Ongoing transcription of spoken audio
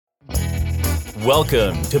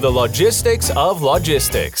Welcome to the Logistics of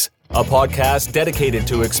Logistics, a podcast dedicated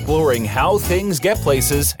to exploring how things get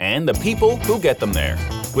places and the people who get them there.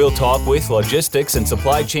 We'll talk with logistics and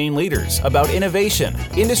supply chain leaders about innovation,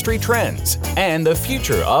 industry trends, and the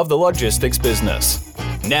future of the logistics business.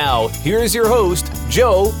 Now, here's your host,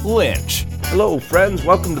 Joe Lynch. Hello, friends.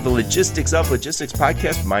 Welcome to the Logistics of Logistics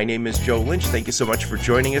podcast. My name is Joe Lynch. Thank you so much for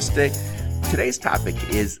joining us today. Today's topic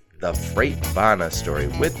is the FreightVana story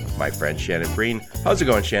with my friend Shannon Breen. How's it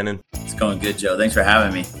going, Shannon? It's going good, Joe. Thanks for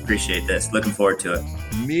having me. Appreciate this. Looking forward to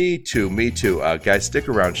it. Me too. Guys, stick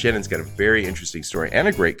around. Shannon's got a very interesting story and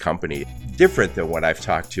a great company, different than what I've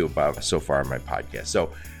talked to you about so far on my podcast.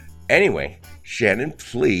 So anyway, Shannon,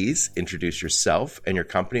 please introduce yourself and your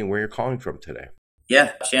company and where you're calling from today.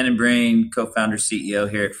 Yeah, Shannon Breen, co-founder, CEO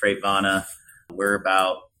here at FreightVana. We're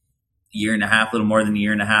about a little more than a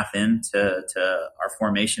year and a half into our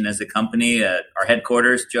formation as a company. Our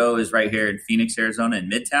headquarters, Joe, is right here in Phoenix, Arizona, in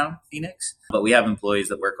Midtown Phoenix. But we have employees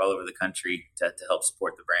that work all over the country to help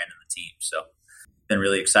support the brand and the team. So it's been a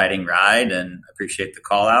really exciting ride, and I appreciate the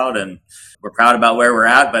call out. And we're proud about where we're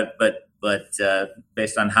at, but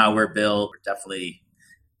based on how we're built, we definitely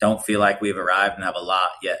don't feel like we've arrived and have a lot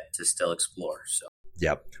yet to still explore. So.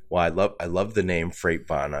 Yep. Well, I love the name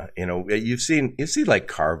FreightVana. You know, you see like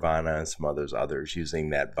Carvana and some others using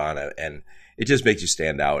that Vana, and it just makes you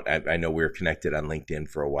stand out. I know we were connected on LinkedIn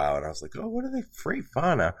for a while, and I was like, oh, what are they?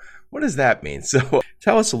 FreightVana? What does that mean? So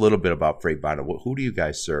tell us a little bit about FreightVana. Who do you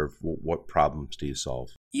guys serve? What problems do you solve?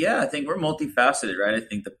 Yeah, I think we're multifaceted, right? I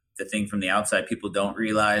think the thing from the outside people don't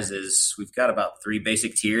realize is we've got about 3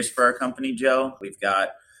 basic tiers for our company, Joe. We've got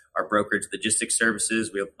our brokerage logistics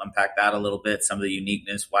services. We'll unpack that a little bit, some of the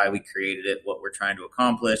uniqueness, why we created it, what we're trying to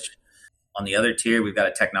accomplish. On the other tier, we've got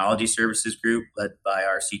a technology services group led by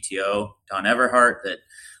our CTO, Don Everhart, that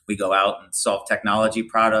we go out and solve technology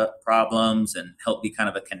product problems and help be kind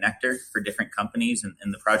of a connector for different companies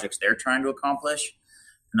and the projects they're trying to accomplish.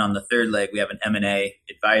 And on the third leg, we have an M&A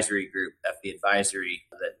advisory group, FB Advisory,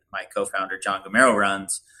 that my co-founder, John Gamero,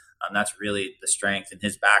 runs. That's really the strength in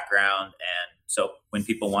his background. And so when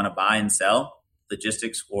people want to buy and sell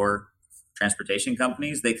logistics or transportation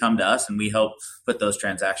companies, they come to us and we help put those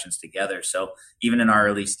transactions together. So even in our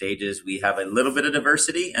early stages, we have a little bit of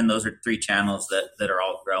diversity, and those are 3 channels that are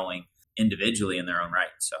all growing individually in their own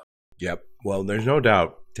right. So, yep. Well, there's no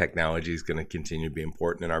doubt technology is going to continue to be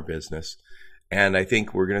important in our business. And I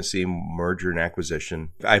think we're going to see merger and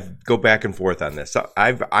acquisition. I go back and forth on this.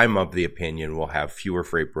 I'm of the opinion we'll have fewer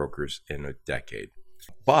freight brokers in a decade.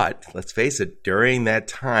 But let's face it, during that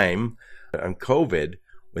time on COVID,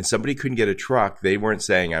 when somebody couldn't get a truck, they weren't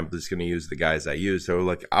saying, I'm just going to use the guys I use. They were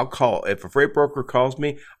like, I'll call. If a freight broker calls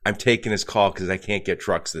me, I'm taking his call because I can't get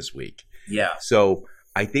trucks this week. Yeah. So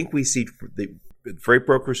I think we see the freight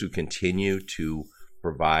brokers who continue to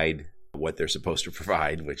provide what they're supposed to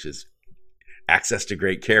provide, which is access to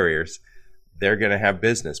great carriers, they're going to have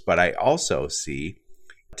business. But I also see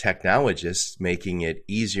technologists making it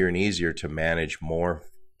easier and easier to manage more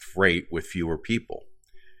freight with fewer people.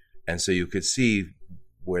 And so you could see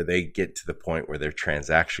where they get to the point where their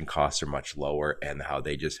transaction costs are much lower and how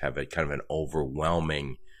they just have a kind of an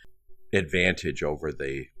overwhelming advantage over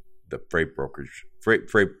the freight brokerage,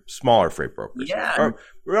 smaller freight brokers. Yeah. Or,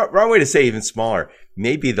 wrong way to say even smaller,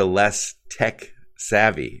 maybe the less tech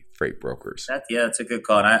savvy freight brokers. That's a good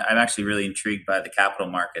call. And I'm actually really intrigued by the capital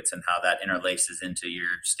markets and how that interlaces into your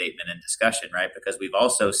statement and discussion, right? Because we've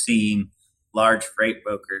also seen large freight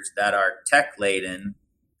brokers that are tech laden,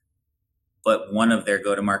 but one of their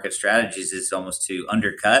go-to-market strategies is almost to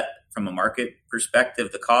undercut from a market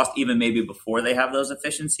perspective the cost, even maybe before they have those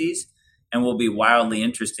efficiencies, and will be wildly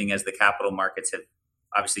interesting as the capital markets have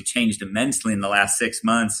obviously changed immensely in the last 6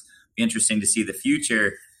 months. Be interesting to see the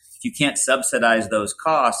future. You can't subsidize those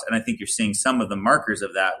costs. And I think you're seeing some of the markers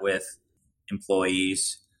of that with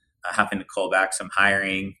employees having to call back some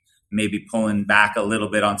hiring, maybe pulling back a little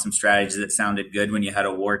bit on some strategies that sounded good when you had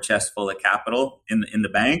a war chest full of capital in the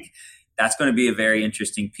bank. That's going to be a very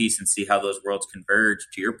interesting piece, and see how those worlds converge,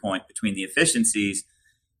 to your point, between the efficiencies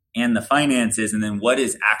and the finances, and then what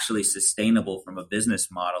is actually sustainable from a business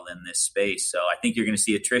model in this space. So I think you're going to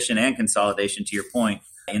see attrition and consolidation, to your point,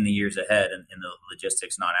 in the years ahead in the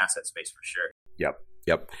logistics non-asset space for sure.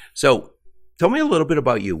 Yep. So tell me a little bit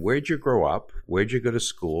about you. Where'd you grow up? Where'd you go to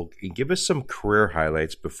school? And give us some career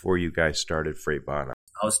highlights before you guys started FreightVana.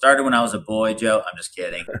 I started when I was a boy, Joe. I'm just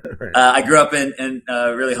kidding. Right. I grew up in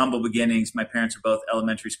really humble beginnings. My parents are both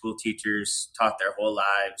elementary school teachers, taught their whole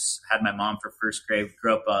lives. Had my mom for first grade.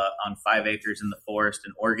 Grew up on 5 acres in the forest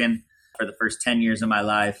in Oregon for the first 10 years of my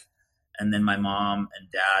life. And then my mom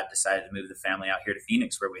and dad decided to move the family out here to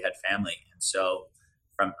Phoenix, where we had family. And so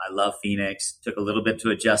I love Phoenix. Took a little bit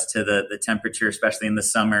to adjust to the temperature, especially in the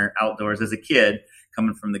summer outdoors as a kid,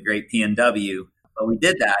 coming from the great PNW. But we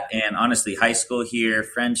did that. And honestly, high school here,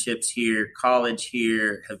 friendships here, college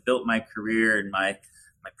here, have built my career and my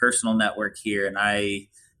personal network here. And I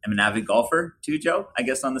am an avid golfer too, Joe, I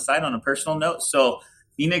guess on the side on a personal note. So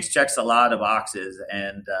Phoenix checks a lot of boxes,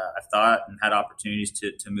 and I've thought and had opportunities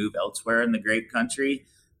to move elsewhere in the great country.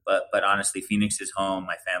 But honestly, Phoenix is home.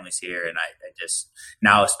 My family's here. And I just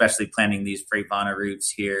now, especially planning these FreightVana routes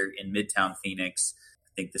here in Midtown Phoenix,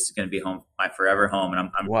 I think this is going to be my forever home.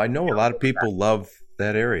 And well, I know a lot of people love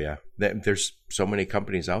that area. There's so many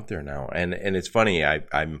companies out there now. And it's funny,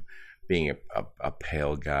 I'm being a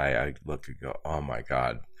pale guy. I look and go, oh my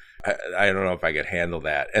God. I don't know if I could handle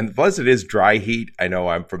that. And plus it is dry heat. I know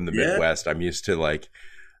I'm from the Midwest. I'm used to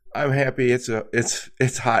I'm happy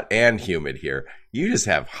it's hot and humid here. You just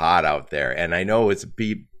have hot out there. And I know it's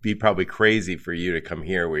be probably crazy for you to come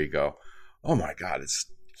here where you go, oh my God, it's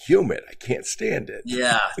humid. I can't stand it.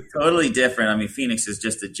 Yeah, totally different. I mean, Phoenix is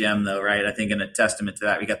just a gem though, right? I think in a testament to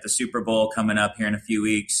that, we got the Super Bowl coming up here in a few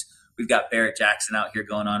weeks. We've got Barrett-Jackson out here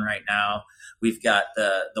going on right now. We've got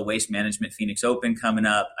the Waste Management Phoenix Open coming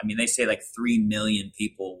up. I mean, they say 3 million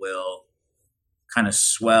people will kind of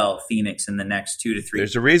swell Phoenix in the next 2 to 3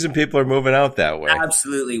 There's a reason people are moving out that way.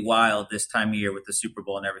 Absolutely wild this time of year with the Super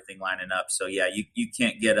Bowl and everything lining up. So yeah, you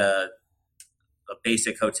can't get a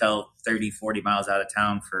basic hotel 30, 40 miles out of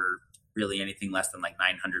town for really anything less than $900.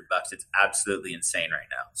 It's absolutely insane right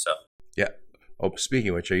now. So yeah. Oh, speaking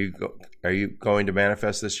of which, are you going to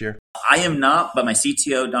Manifest this year? I am not, but my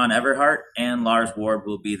CTO, Don Everhart, and Lars Ward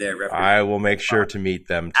will be there. I will make sure to meet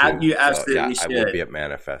them too. You absolutely should. I will be at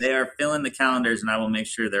Manifest. They are filling the calendars, and I will make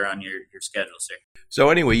sure they're on your schedule, sir. So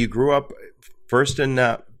anyway, you grew up first in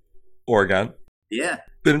Oregon. Yeah.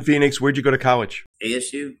 Then in Phoenix. Where'd you go to college?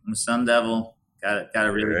 ASU. I'm a Sun Devil. Got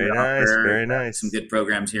a really very good nice, offer. very nice. Some good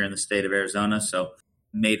programs here in the state of Arizona. So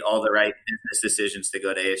made all the right business decisions to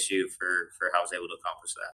go to ASU for how I was able to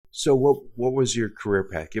accomplish that. So what was your career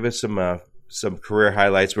path? Give us some career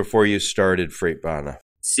highlights before you started FreightVana.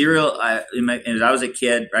 Serial, as I was a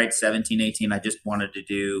kid, right, 17, 18, I just wanted to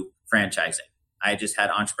do franchising. I just had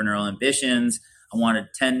entrepreneurial ambitions. I wanted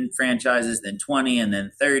 10 franchises, then 20, and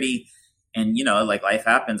then 30. And, life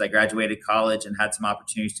happens. I graduated college and had some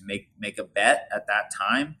opportunities to make a bet at that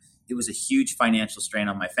time. It was a huge financial strain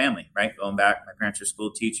on my family, right? Going back, my parents are school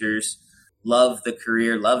teachers, love the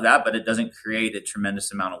career, love that, but it doesn't create a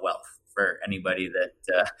tremendous amount of wealth for anybody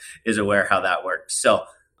that is aware how that works. So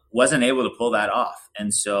wasn't able to pull that off.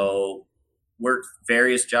 And so worked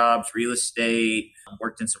various jobs, real estate,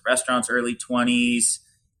 worked in some restaurants, early 20s,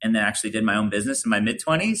 and then actually did my own business in my mid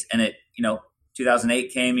 20s. And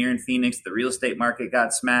 2008 came here in Phoenix. The real estate market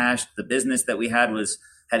got smashed. The business that we had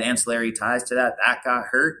had ancillary ties to that got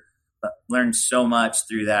hurt. But learned so much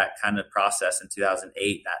through that kind of process in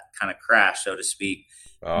 2008, that kind of crash, so to speak.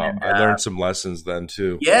 I learned some lessons then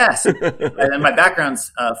too. Yes. And then my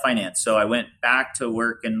background's finance. So I went back to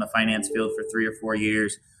work in the finance field for 3 or 4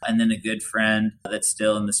 years. And then a good friend that's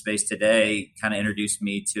still in the space today kind of introduced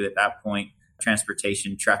me to, at that point,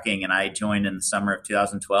 transportation, trucking. And I joined in the summer of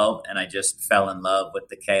 2012. And I just fell in love with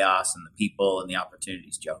the chaos and the people and the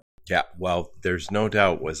opportunities, Joe. Yeah, well, there's no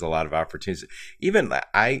doubt was a lot of opportunities. Even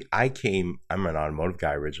I'm an automotive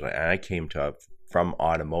guy originally, and I came from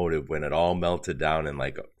automotive when it all melted down and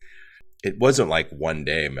it wasn't like one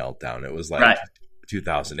day meltdown. It was like right.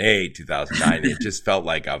 2008, 2009. It just felt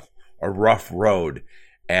like a rough road,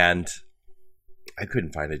 and I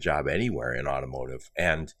couldn't find a job anywhere in automotive.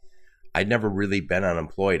 And I'd never really been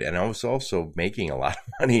unemployed, and I was also making a lot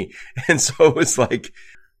of money. And so it was like,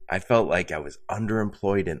 I felt like I was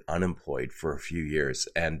underemployed and unemployed for a few years.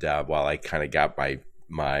 And while I kind of got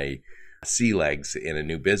my sea legs in a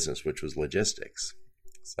new business, which was logistics.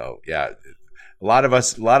 So yeah, a lot of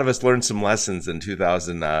us learned some lessons in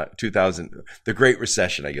 2000, the Great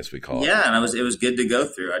Recession, I guess we call it. Yeah, and it was good to go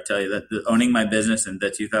through. I tell you that owning my business in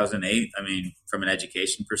the 2008, I mean, from an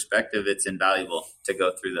education perspective, it's invaluable to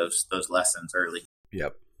go through those lessons early.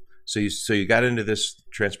 Yep. So you got into this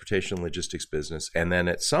transportation logistics business, and then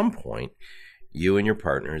at some point, you and your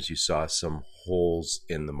partners, you saw some holes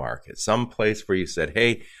in the market, some place where you said,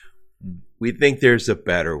 "Hey, we think there's a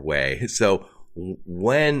better way." So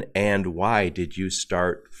when and why did you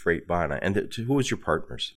start FreightVana, and who was your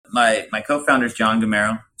partners? My co-founder is John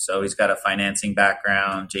Gamero. So he's got a financing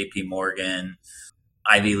background, JP Morgan,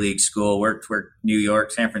 Ivy League school, worked New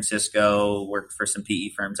York, San Francisco, worked for some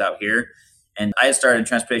PE firms out here. And I had started in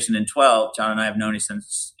transportation in 12. John and I have known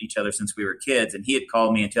each other since we were kids. And he had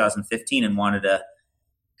called me in 2015 and wanted to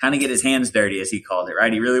kind of get his hands dirty, as he called it,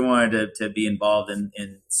 right? He really wanted to be involved and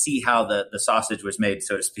see how the sausage was made,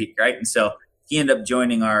 so to speak, right? And so he ended up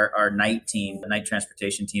joining our night team, the night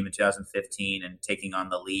transportation team in 2015, and taking on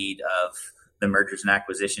the lead of the mergers and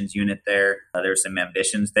acquisitions unit there. There were some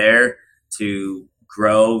ambitions there to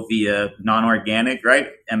grow via non-organic, right?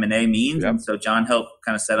 M&A means. Yep. And so John helped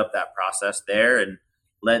kind of set up that process there and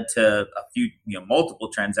led to a few, multiple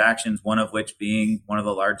transactions, one of which being one of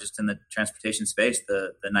the largest in the transportation space,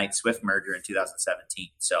 the Knight Swift merger in 2017.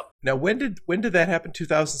 So now when did that happen?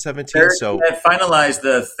 2017. So I finalized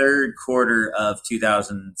the third quarter of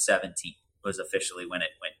 2017 was officially when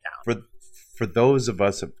it went down. For those of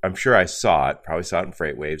us, I'm sure I saw it, probably saw it in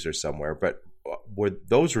FreightWaves or somewhere, but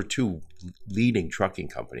those were two leading trucking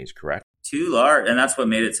companies, correct? Too large, and that's what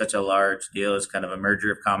made it such a large deal. Is kind of a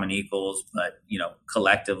merger of common equals, but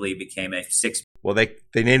collectively became a six. Well, they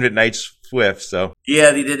named it Knight Swift, so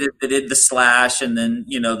yeah, they did it. They did the slash, and then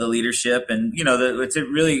the leadership, and it's a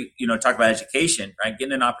really talk about education, right?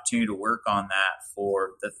 Getting an opportunity to work on that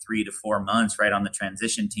for the 3 to 4 months, right, on the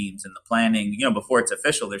transition teams and the planning. Before it's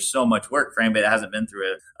official, there's so much work for anybody that hasn't been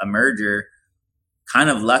through a merger. Kind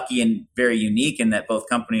of lucky and very unique in that both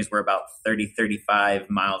companies were about 35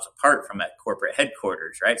 miles apart from that corporate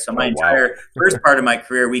headquarters, right? So my entire first part of my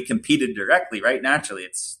career, we competed directly, right? Naturally,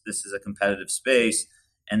 this is a competitive space.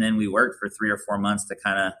 And then we worked for 3 or 4 months to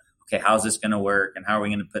kind of, okay, how's this going to work? And how are we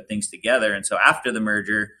going to put things together? And so after the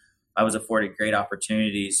merger, I was afforded great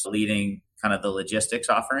opportunities leading kind of the logistics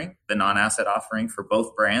offering, the non-asset offering for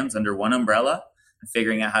both brands under one umbrella, and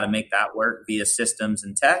figuring out how to make that work via systems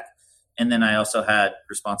and tech. And then I also had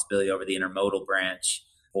responsibility over the intermodal branch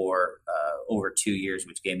for over 2 years,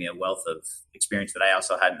 which gave me a wealth of experience that I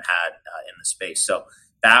also hadn't had in the space. So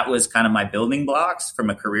that was kind of my building blocks from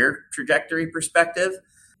a career trajectory perspective.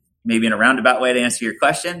 Maybe in a roundabout way to answer your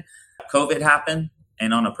question, COVID happened.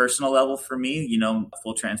 And on a personal level for me,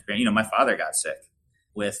 full transparency, my father got sick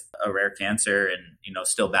with a rare cancer and,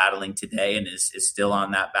 still battling today and is still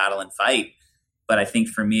on that battle and fight. But I think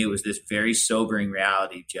for me, it was this very sobering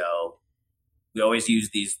reality, Joe. We always use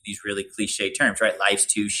these really cliche terms, right? Life's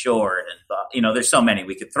too short. And, there's so many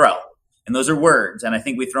we could throw. And those are words. And I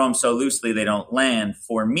think we throw them so loosely, they don't land.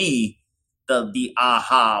 For me, the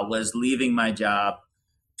aha was leaving my job,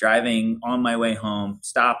 driving on my way home,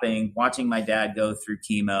 stopping, watching my dad go through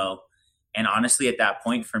chemo. And honestly, at that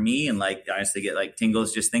point for me, and I honestly get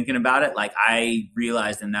tingles just thinking about it, I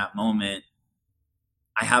realized in that moment,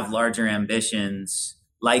 I have larger ambitions.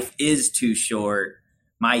 Life is too short.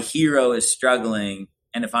 My hero is struggling.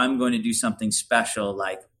 And if I'm going to do something special,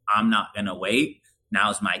 I'm not going to wait.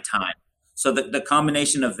 Now's my time. So the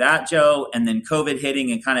combination of that, Joe, and then COVID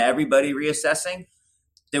hitting and kind of everybody reassessing,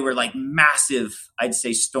 there were massive, I'd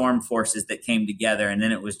say, storm forces that came together. And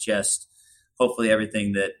then it was just hopefully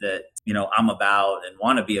everything that I'm about and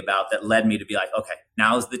want to be about that led me to be okay,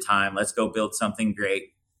 now's the time. Let's go build something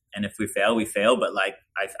great. And if we fail, we fail. But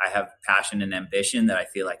I have passion and ambition that I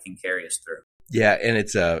feel can carry us through. Yeah, and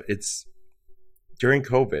it's during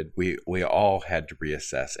COVID, we all had to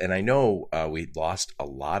reassess, and I know we lost a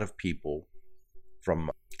lot of people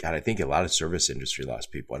from. God, I think a lot of service industry lost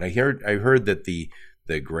people, and I heard that the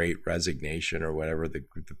Great Resignation or whatever, the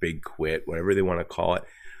big quit, whatever they want to call it,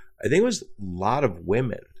 I think it was a lot of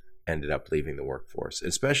women ended up leaving the workforce,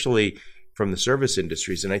 especially from the service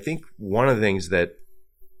industries, and I think one of the things that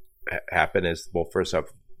happened is, well, first off,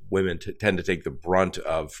 women tend to take the brunt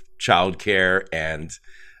of childcare and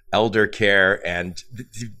elder care and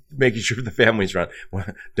making sure the family's run.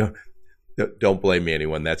 Don't blame me,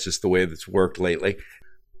 anyone. That's just the way that's worked lately.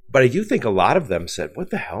 But I do think a lot of them said, what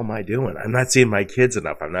the hell am I doing? I'm not seeing my kids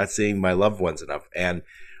enough. I'm not seeing my loved ones enough. And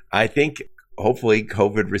I think hopefully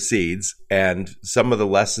COVID recedes and some of the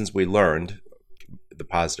lessons we learned, the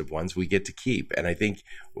positive ones, we get to keep. And I think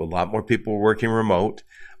a lot more people are working remote.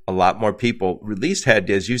 A lot more people at least had,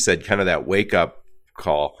 as you said, kind of that wake up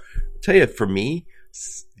call. I'll tell you, for me,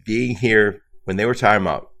 being here when they were talking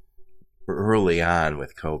about early on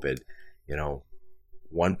with COVID,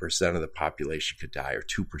 1% of the population could die or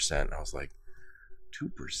 2%. And I was like,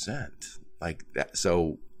 2%? Like that.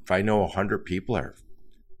 So if I know 100 people are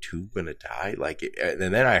 2 going to die, and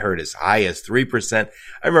then I heard as high as 3%.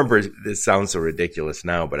 I remember, this sounds so ridiculous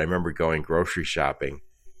now, but I remember going grocery shopping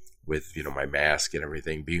with my mask and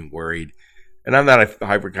everything, being worried, and I'm not a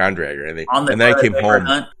hypochondriac or anything. And then I came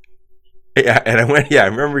home. Yeah, and I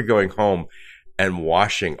remember going home and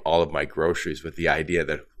washing all of my groceries with the idea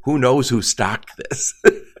that who knows who stocked this.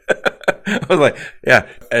 I was like, yeah.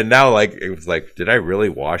 And now, like, it was like, did I really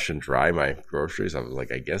wash and dry my groceries? I was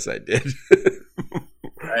like, I guess I did.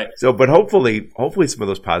 Right. So, but hopefully some of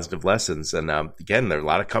those positive lessons. And again, there are a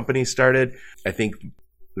lot of companies started. I think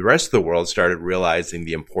the rest of the world started realizing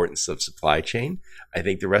the importance of supply chain. I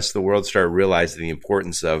think the rest of the world started realizing the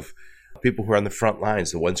importance of people who are on the front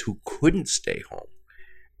lines, the ones who couldn't stay home.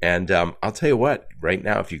 And I'll tell you what, right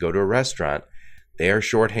now, if you go to a restaurant, they are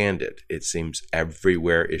shorthanded. It seems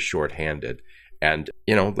everywhere is shorthanded. And,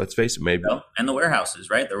 let's face it, maybe. And the warehouses,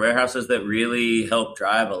 right? The warehouses that really help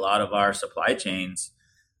drive a lot of our supply chains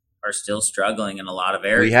are still struggling in a lot of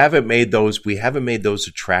areas. We haven't made those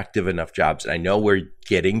attractive enough jobs. And I know we're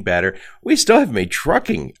getting better. We still haven't made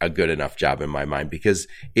trucking a good enough job in my mind, because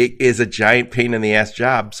it is a giant pain in the ass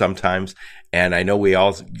job sometimes. And I know we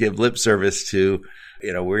all give lip service to,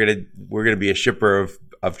 we're gonna be a shipper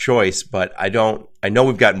of choice, but I know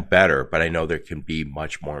we've gotten better, but I know there can be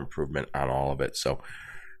much more improvement on all of it. So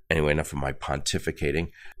anyway, enough of my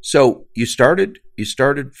pontificating. So you started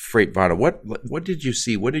FreightVana. What did you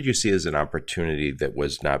see? What did you see as an opportunity that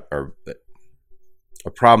was not, or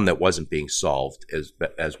a problem that wasn't being solved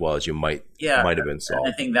as well as you might have been solved?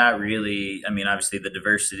 I think that really, obviously the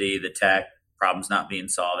diversity, the tech problems not being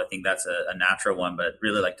solved, I think that's a natural one, but I'd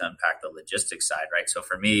really like to unpack the logistics side, right? So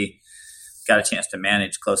for me, got a chance to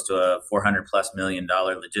manage close to a $400+ million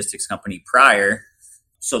logistics company prior.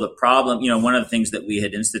 So the problem, one of the things that we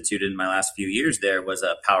had instituted in my last few years there was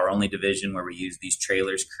a power only division where we use these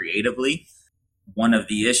trailers creatively. One of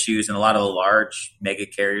the issues, and a lot of the large mega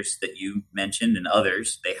carriers that you mentioned and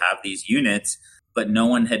others, they have these units, but no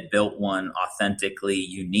one had built one authentically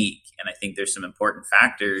unique. And I think there's some important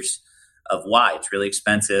factors of why. It's really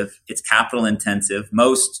expensive. It's capital intensive.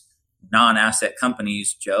 Most non-asset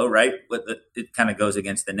companies, Joe, right? It kind of goes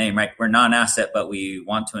against the name, right? We're non-asset, but we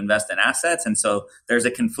want to invest in assets. And so there's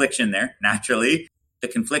a confliction there, naturally. The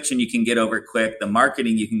confliction you can get over quick, the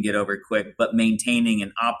marketing you can get over quick, but maintaining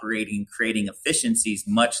and operating, creating efficiencies,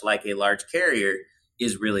 much like a large carrier,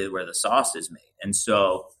 is really where the sauce is made. And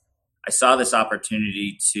so I saw this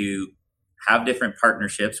opportunity to have different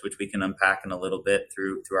partnerships, which we can unpack in a little bit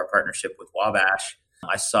through our partnership with Wabash.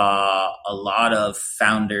 I saw a lot of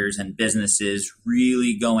founders and businesses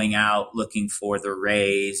really going out looking for the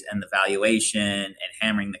raise and the valuation and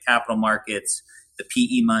hammering the capital markets, the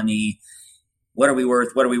PE money. What are we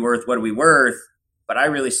worth? What are we worth? What are we worth? But I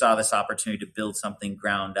really saw this opportunity to build something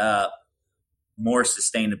ground up, more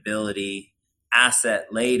sustainability, asset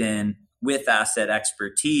laden with asset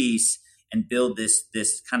expertise, and build this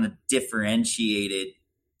kind of differentiated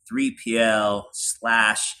 3PL /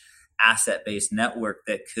 asset-based network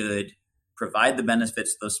that could provide the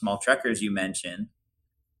benefits to those small truckers you mentioned,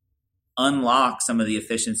 unlock some of the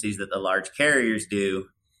efficiencies that the large carriers do,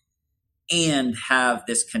 and have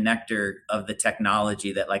this connector of the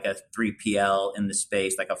technology that like a 3PL in the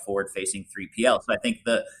space, like a forward-facing 3PL. So I think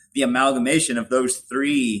the amalgamation of those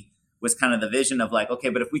three was kind of the vision of like, okay,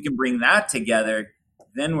 but if we can bring that together,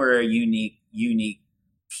 then we're a unique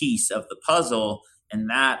piece of the puzzle. And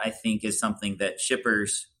that, I think, is something that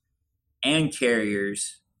shippers and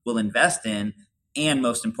carriers will invest in. And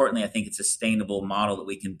most importantly, I think it's a sustainable model that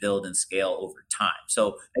we can build and scale over time.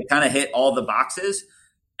 So it kind of hit all the boxes.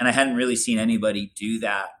 And I hadn't really seen anybody do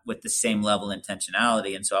that with the same level of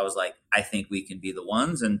intentionality. And so I was like, I think we can be the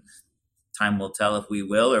ones. And time will tell if we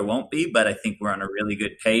will or won't be. But I think we're on a really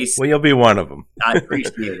good pace. Well, you'll be one of them. I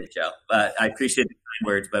appreciate it, Joe. I appreciate the kind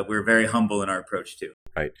words, but we're very humble in our approach too.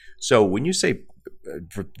 Right. So when you say,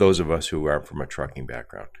 for those of us who aren't from a trucking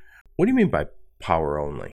background, what do you mean by power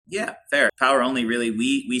only? Yeah, fair. Power only, really,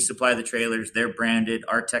 we supply the trailers. They're branded,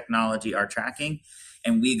 our technology, our tracking,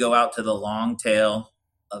 and we go out to the long tail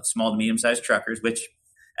of small to medium-sized truckers, which,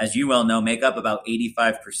 as you well know, make up about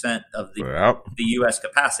 85% of the U.S.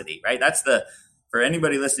 capacity, right? That's for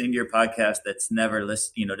anybody listening to your podcast that's never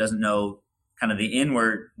listened, doesn't know kind of the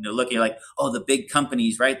inward, looking like, oh, the big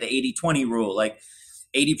companies, right? The 80-20 rule, like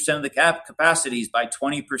 80% of the capacities by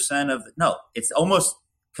 20% of no, it's almost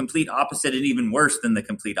complete opposite and even worse than the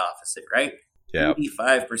complete opposite, right? Yeah.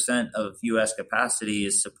 85% of U.S. capacity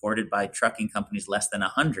is supported by trucking companies less than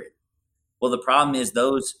 100. Well, the problem is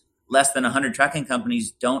those less than 100 trucking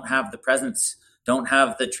companies don't have the presence, don't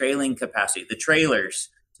have the trailing capacity, the trailers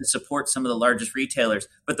to support some of the largest retailers,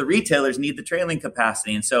 but the retailers need the trailing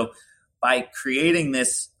capacity. And so by creating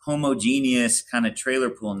this homogeneous kind of trailer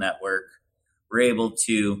pool network, we're able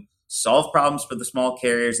to solve problems for the small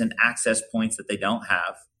carriers and access points that they don't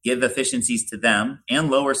have, give efficiencies to them, and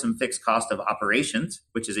lower some fixed cost of operations,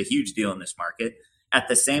 which is a huge deal in this market. At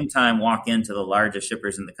the same time, walk into the largest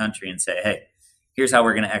shippers in the country and say, hey, here's how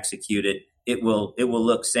we're going to execute it. it will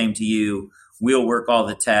look same to you. We'll work all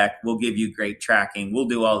the tech. We'll give you great tracking. We'll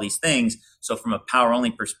do all these things. So from a power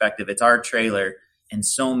only perspective, it's our trailer and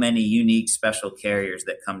so many unique special carriers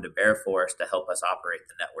that come to bear for us to help us operate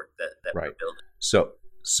the network that Right. we're building.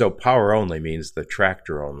 So power only means the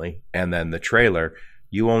tractor only, and then the trailer.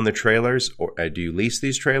 You own the trailers, or do you lease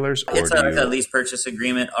these trailers? Or It's a lease purchase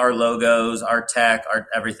agreement, our logos, our tech, our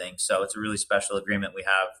everything. So it's a really special agreement we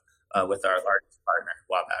have with our largest partner,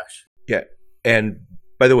 Wabash. Yeah. And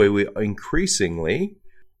by the way, we increasingly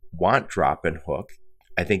want drop and hook.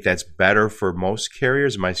 I think that's better for most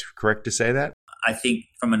carriers. Am I correct to say that? I think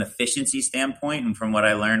from an efficiency standpoint and from what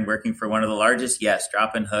I learned working for one of the largest, yes,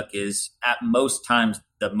 drop and hook is at most times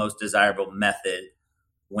the most desirable method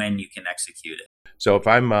when you can execute it. So if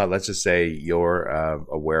I'm, let's just say you're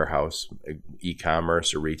a warehouse,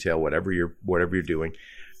 e-commerce or retail, whatever you're doing,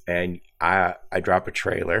 and I drop a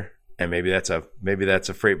trailer, and maybe that's a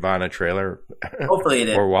FreightVana trailer. Hopefully it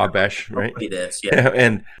is. Or Wabash, right? Hopefully it is, yeah.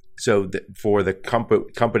 And so for the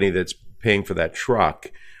company that's paying for that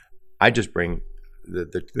truck, I just bring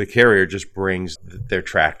the carrier just brings their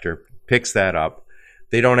tractor, picks that up.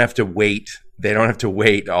 They don't have to wait. They don't have to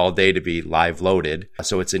wait all day to be live loaded.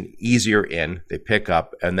 So it's an easier in. They pick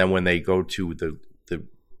up, and then when they go to the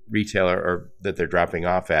retailer or that they're dropping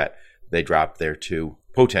off at, they drop there too.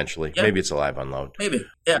 Potentially, yeah. Maybe it's a live unload. Maybe,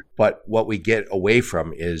 yeah. But what we get away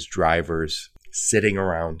from is drivers sitting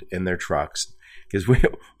around in their trucks, because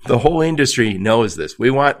the whole industry knows this.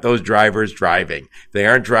 We want those drivers driving. If they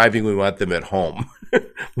aren't driving, we want them at home.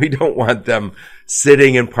 We don't want them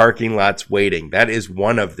sitting in parking lots waiting. That is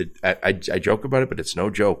one of the, I joke about it, but it's no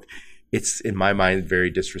joke. It's, in my mind, very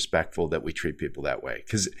disrespectful that we treat people that way.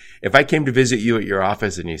 Because if I came to visit you at your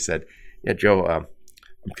office and you said, yeah, Joe, I'm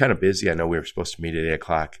kind of busy. I know we were supposed to meet at 8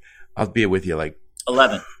 o'clock. I'll be with you like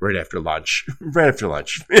 11, right after lunch. Right after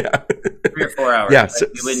lunch. Yeah. 3 or 4 hours. Yeah.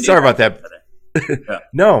 Sorry about that. Yeah.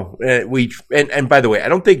 No, and by the way, I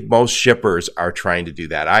don't think most shippers are trying to do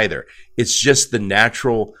that either. It's just the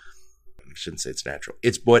natural. I shouldn't say it's natural.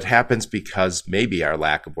 It's what happens because maybe our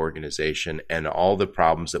lack of organization and all the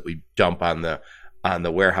problems that we dump on the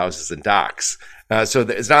warehouses and docks. So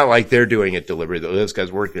it's not like they're doing it deliberately. Those guys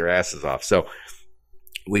work their asses off. So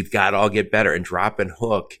we've got to all get better. And drop and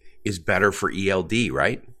hook is better for ELD,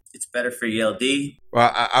 right? It's better for ELD.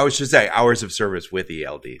 Well, I was just say hours of service with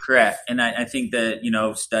ELD. Correct. And I think that,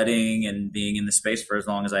 studying and being in the space for as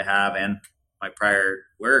long as I have and my prior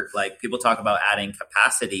work, like people talk about adding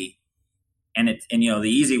capacity and the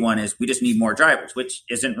easy one is we just need more drivers, which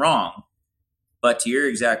isn't wrong. But to your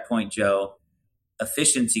exact point, Joe,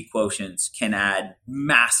 efficiency quotients can add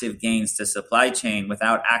massive gains to supply chain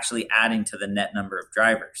without actually adding to the net number of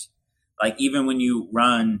drivers. Like even when you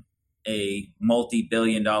run a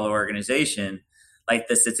multi-billion-dollar organization, like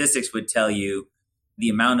the statistics would tell you the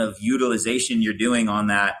amount of utilization you're doing on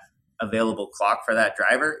that available clock for that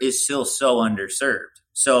driver is still so underserved.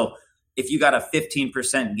 So if you got a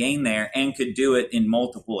 15% gain there and could do it in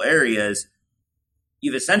multiple areas,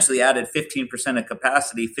 you've essentially added 15% of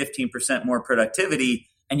capacity, 15% more productivity,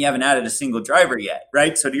 and you haven't added a single driver yet,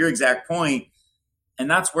 right? So to your exact point, and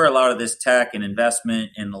that's where a lot of this tech and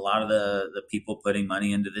investment and a lot of the people putting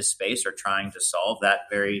money into this space are trying to solve that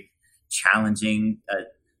very challenging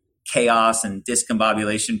chaos and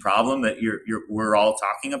discombobulation problem that we're all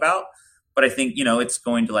talking about. But I think, it's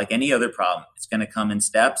going to, like any other problem, it's going to come in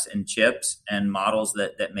steps and chips and models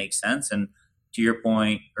that make sense. And to your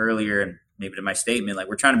point earlier, and maybe to my statement, like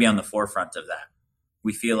we're trying to be on the forefront of that.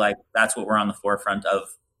 We feel like that's what we're on the forefront of,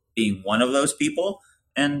 being one of those people.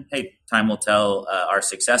 And hey, time will tell our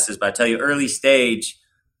successes. But I tell you, early stage,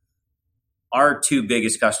 our two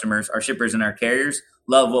biggest customers, our shippers and our carriers,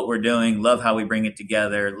 love what we're doing, love how we bring it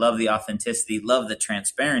together, love the authenticity, love the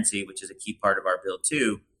transparency, which is a key part of our build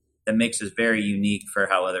too, that makes us very unique for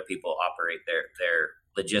how other people operate their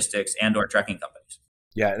logistics and or trucking companies.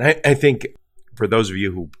 Yeah, and I think for those of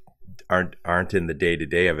you who aren't in the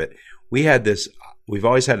day-to-day of it, we've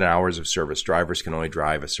always had an hours of service. Drivers can only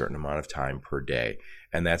drive a certain amount of time per day,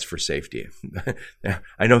 and that's for safety.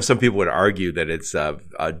 I know some people would argue that it's a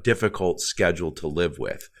difficult schedule to live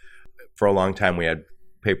with. For a long time, we had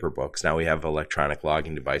paper books. Now we have electronic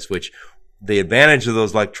logging device, which the advantage of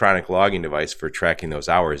those electronic logging device for tracking those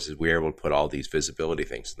hours is we're able to put all these visibility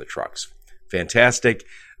things in the trucks. Fantastic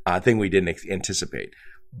thing we didn't anticipate.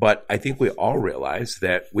 But I think we all realize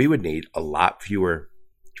that we would need a lot fewer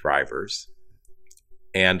drivers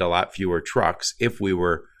and a lot fewer trucks if we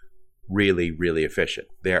were really, really efficient.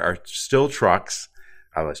 There are still trucks,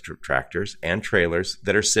 tractors and trailers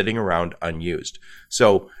that are sitting around unused.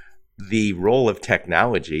 So the role of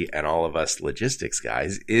technology and all of us logistics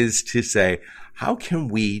guys is to say, how can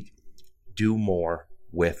we do more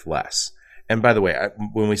with less? And by the way,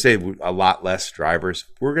 when we say a lot less drivers,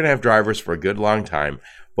 we're going to have drivers for a good long time,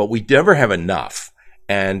 but we never have enough.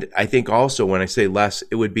 And I think also when I say less,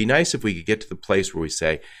 it would be nice if we could get to the place where we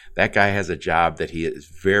say that guy has a job that he is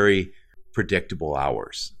very predictable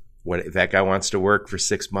hours. If that guy wants to work for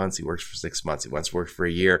 6 months, he works for 6 months. He wants to work for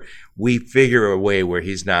a year. We figure a way where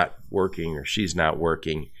he's not working or she's not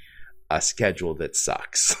working a schedule that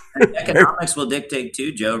sucks. Economics will dictate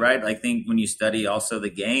too, Joe, right? I think when you study also the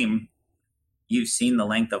game, you've seen the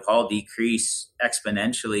length of haul decrease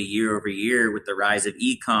exponentially year over year with the rise of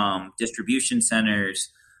e-com, distribution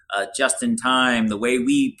centers, just in time, the way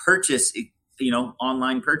we purchase,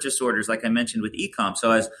 online purchase orders, like I mentioned with e-com.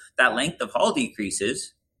 So as that length of haul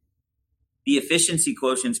decreases, the efficiency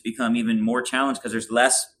quotients become even more challenged because there's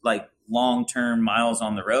less like long-term miles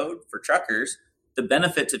on the road for truckers. The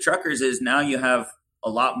benefit to truckers is now you have a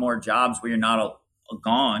lot more jobs where you're not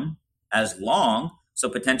gone as long. So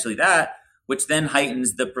potentially that, which then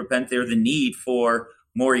heightens the propensity or the need for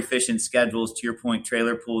more efficient schedules. To your point,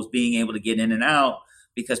 trailer pools being able to get in and out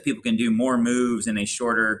because people can do more moves in a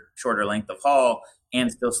shorter length of haul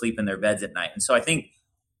and still sleep in their beds at night. And so I think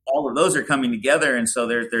all of those are coming together. And so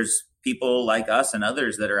there's people like us and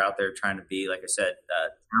others that are out there trying to be, like I said,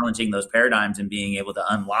 challenging those paradigms and being able to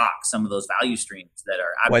unlock some of those value streams that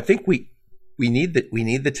are. Well, I think we need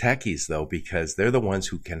the techies though, because they're the ones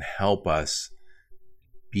who can help us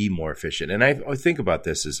be more efficient. And I think about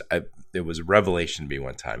this as it was a revelation to me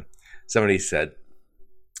one time. Somebody said,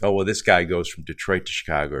 "Oh, well, this guy goes from Detroit to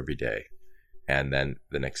Chicago every day, and then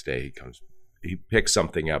the next day he picks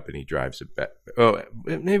something up and he drives it back." Oh,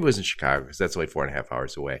 maybe it wasn't Chicago because that's only 4.5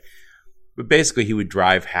 hours away. But basically, he would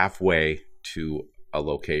drive halfway to a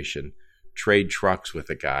location, trade trucks with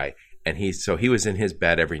a guy, and he was in his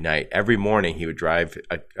bed every night. Every morning, he would drive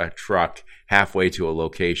a truck halfway to a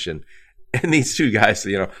location. And these two guys,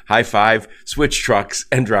 high five, switch trucks,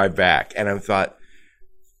 and drive back. And I thought,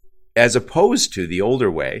 as opposed to the older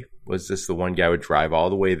way, was this the one guy would drive all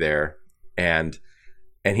the way there, and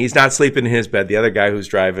he's not sleeping in his bed. The other guy who's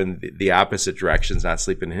driving the opposite direction is not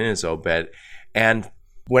sleeping in his own bed. And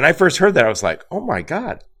when I first heard that, I was like, oh my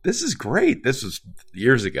God, this is great. This was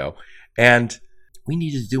years ago. And we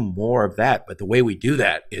needed to do more of that. But the way we do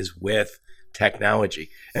that is with technology.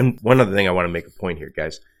 And one other thing I want to make a point here,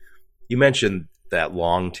 guys. You mentioned that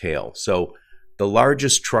long tail. So the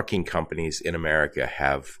largest trucking companies in America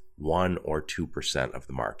have 1 or 2% of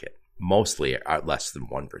the market. Mostly are less than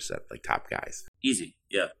 1%, like top guys. Easy,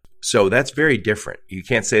 yeah. So that's very different. You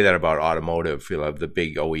can't say that about automotive, the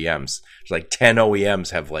big OEMs. It's like 10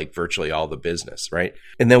 OEMs have like virtually all the business, right?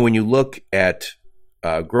 And then when you look at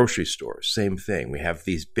grocery stores, same thing. We have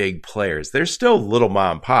these big players. There's still little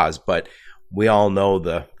mom and pops, but we all know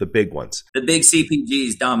the big ones. The big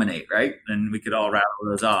CPGs dominate, right? And we could all rattle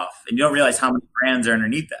those off. And you don't realize how many brands are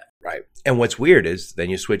underneath that. Right. And what's weird is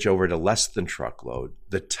then you switch over to less than truckload.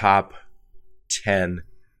 The top 10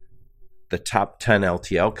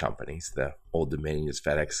 LTL companies, the Old Dominions,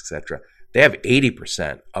 FedEx, etc., they have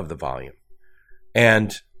 80% of the volume.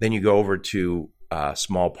 And then you go over to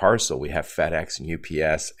small parcel. We have FedEx and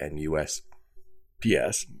UPS and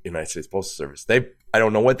USPS, United States Postal Service. I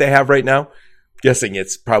don't know what they have right now. I'm guessing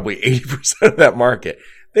it's probably 80% of that market.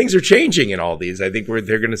 Things are changing in all these. I think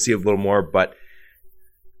they're going to see a little more. But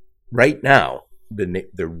right now,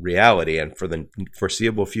 the reality and for the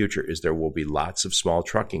foreseeable future is there will be lots of small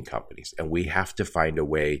trucking companies. And we have to find a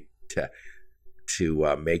way to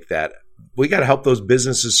make that. We got to help those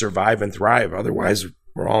businesses survive and thrive. Otherwise,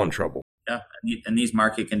 we're all in trouble. Yeah. And these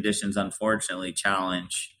market conditions, unfortunately,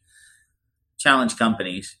 challenge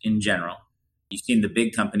companies in general. You've seen the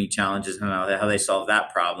big company challenges and how they solve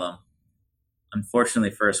that problem.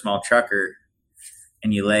 Unfortunately, for a small trucker,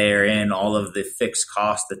 and you layer in all of the fixed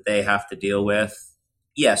costs that they have to deal with,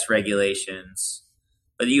 yes, regulations,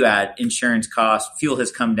 but you add insurance costs. Fuel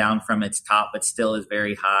has come down from its top, but still is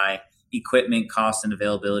very high. Equipment cost and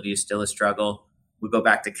availability is still a struggle. We go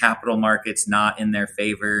back to capital markets, not in their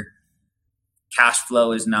favor. Cash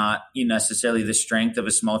flow is not necessarily the strength of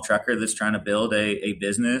a small trucker that's trying to build a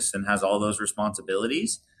business and has all those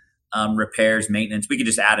responsibilities. Repairs, maintenance, we could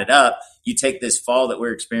just add it up. You take this fall that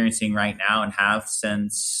we're experiencing right now and have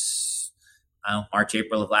since March,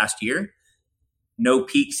 April of last year, no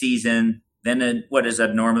peak season. Then what is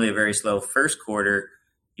normally a very slow first quarter,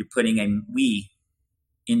 you're putting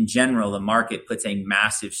in general, the market puts a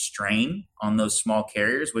massive strain on those small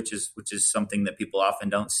carriers, which is something that people often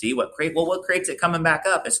don't see. What creates it coming back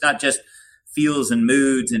up? It's not just feels and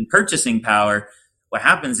moods and purchasing power. what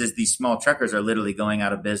happens is these small truckers are literally going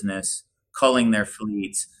out of business, culling their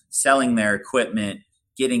fleets, selling their equipment,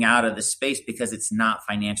 getting out of the space because it's not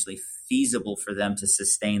financially feasible for them to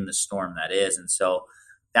sustain the storm that is. And so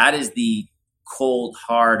that is the cold,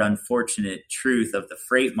 hard, unfortunate truth of the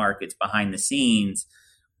freight markets behind the scenes.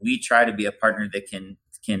 We try to be a partner that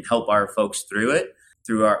can help our folks through it,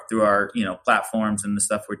 through our platforms and the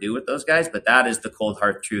stuff we do with those guys. But that is the cold,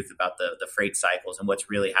 hard truth about the freight cycles and what's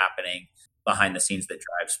really happening behind the scenes that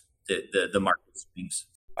drives the market swings.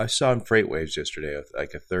 I saw in FreightWaves yesterday,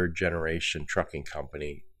 like a third generation trucking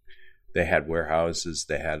company. They had warehouses,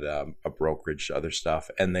 they had a brokerage, other stuff,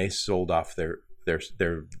 and they sold off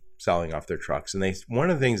they're selling off their trucks. And one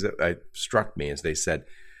of the things that struck me is they said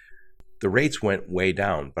the rates went way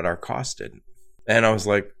down, but our cost didn't. And I was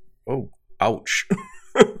like, oh, ouch.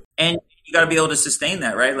 And you got to be able to sustain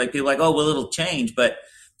that, right? Like people are like, oh, well, it'll change, but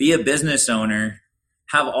be a business owner,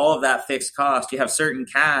 have all of that fixed cost. You have certain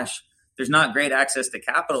cash. There's not great access to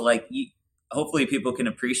capital. Hopefully people can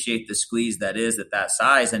appreciate the squeeze that is at that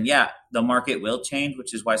size. And yeah, the market will change,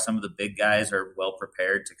 which is why some of the big guys are well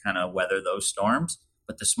prepared to kind of weather those storms,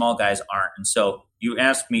 but the small guys aren't. And so you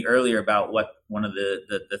asked me earlier about what one of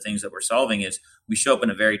the things that we're solving is. We show up in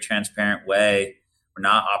a very transparent way. We're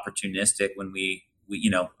not opportunistic when we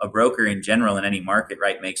a broker in general in any market,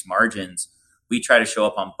 right, makes margins. We try to show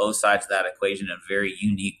up on both sides of that equation in a very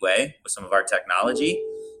unique way with some of our technology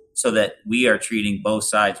so that we are treating both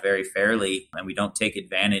sides very fairly and we don't take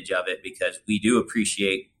advantage of it because we do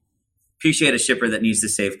appreciate a shipper that needs to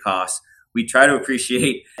save costs. We try to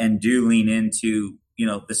appreciate and do lean into,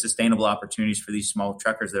 the sustainable opportunities for these small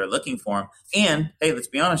truckers that are looking for them. And hey, let's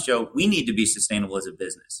be honest, Joe, we need to be sustainable as a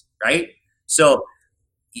business, right? So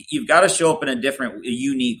you've got to show up in a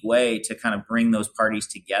unique way to kind of bring those parties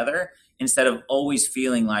together instead of always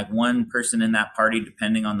feeling like one person in that party,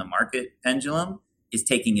 depending on the market pendulum, is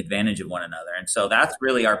taking advantage of one another. And so that's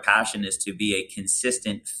really our passion, is to be a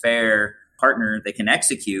consistent, fair partner that can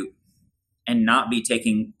execute and not be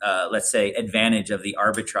taking, let's say, advantage of the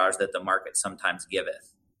arbitrage that the market sometimes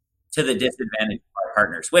giveth to the disadvantage of our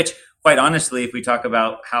partners, which quite honestly, if we talk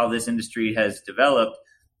about how this industry has developed,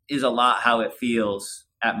 is a lot how it feels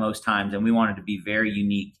at most times. And we wanted to be very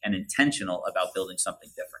unique and intentional about building something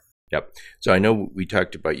different. Yep. So I know we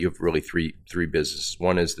talked about, you have really three businesses.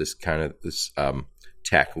 One is this kind of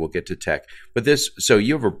tech. We'll get to tech, but so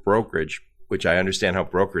you have a brokerage, which I understand how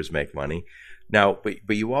brokers make money now,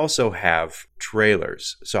 but you also have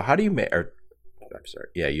trailers. So how do you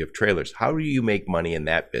you have trailers. How do you make money in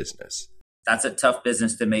that business? That's a tough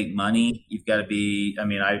business to make money. You've got to be,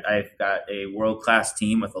 I've got a world-class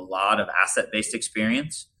team with a lot of asset-based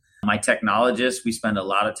experience. My technologists, we spend a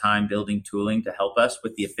lot of time building tooling to help us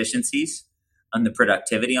with the efficiencies and the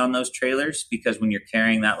productivity on those trailers, because when you're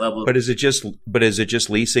carrying that level of... But is it just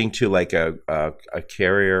leasing to like a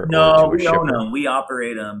carrier? No, we own them. We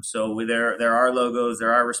operate them. So there are logos,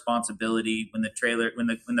 there are responsibility. When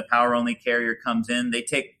the power-only carrier comes in, they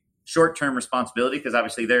take short-term responsibility because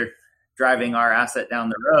obviously they're driving our asset down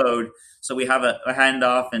the road. So we have a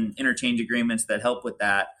handoff and interchange agreements that help with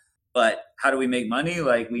that. But how do we make money?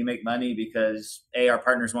 We make money because our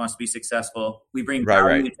partners want us to be successful. We bring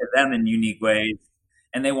value to them in unique ways,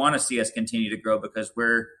 and they want to see us continue to grow because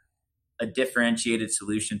we're a differentiated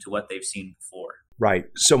solution to what they've seen before. Right.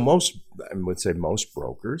 So most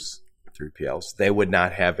brokers, 3PLs, they would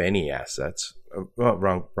not have any assets. Well,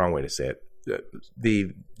 wrong way to say it.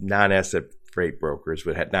 The non-asset freight brokers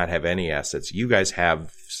would not have any assets. You guys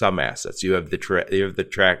have some assets. You have the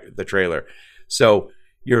trailer. So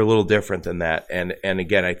you're a little different than that. And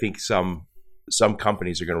again, I think some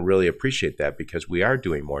companies are going to really appreciate that because we are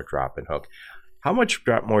doing more drop and hook. How much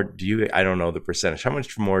more I don't know the percentage. How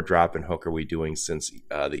much more drop and hook are we doing since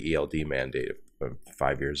the ELD mandate of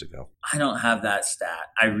 5 years ago? I don't have that stat.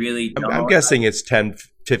 I really don't. I'm guessing it's 10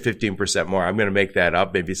 to 15% more. I'm going to make that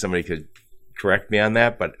up. Maybe somebody could correct me on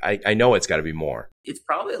that, but I know it's got to be more. It's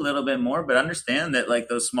probably a little bit more, but understand that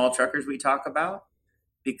those small truckers we talk about,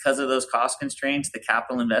 because of those cost constraints, the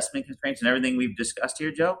capital investment constraints, and everything we've discussed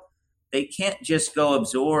here, Joe, they can't just go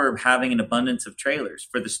absorb having an abundance of trailers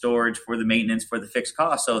for the storage, for the maintenance, for the fixed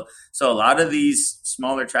cost. So a lot of these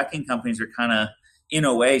smaller trucking companies are kind of, in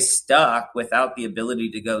a way, stuck without the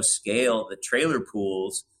ability to go scale the trailer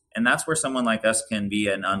pools. And that's where someone like us can be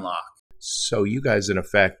an unlock. So you guys, in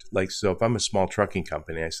effect, so if I'm a small trucking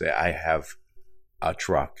company, I say I have a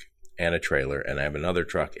truck and a trailer, and I have another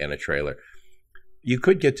truck and a trailer. You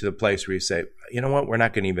could get to the place where you say, you know what, we're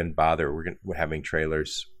not going to even bother. We're having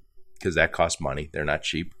trailers because that costs money. They're not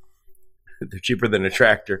cheap. They're cheaper than a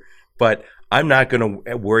tractor. But I'm not going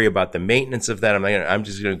to worry about the maintenance of that. I'm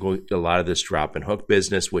just going to go a lot of this drop and hook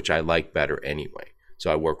business, which I like better anyway.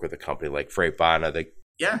 So I work with a company like FreightVana.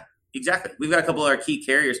 Yeah, exactly. We've got a couple of our key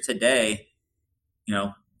carriers today,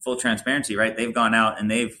 full transparency, right? They've gone out and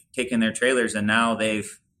they've taken their trailers and now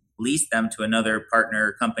they've leased them to another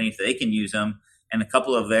partner company so they can use them. And a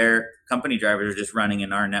couple of their company drivers are just running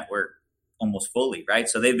in our network almost fully, right?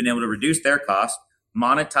 So they've been able to reduce their cost,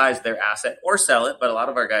 monetize their asset or sell it. But a lot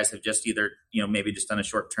of our guys have just either, maybe just done a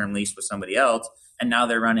short-term lease with somebody else and now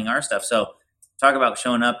they're running our stuff. So talk about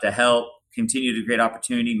showing up to help continue to create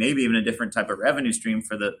opportunity, maybe even a different type of revenue stream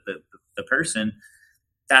for the person.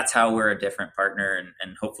 That's how we're a different partner.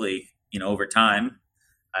 And hopefully, over time,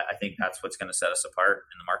 I think that's what's going to set us apart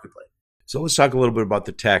in the marketplace. So let's talk a little bit about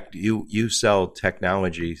the tech. You sell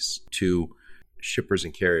technologies to shippers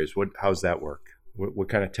and carriers. How's that work? What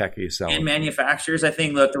kind of tech are you selling? And manufacturers, I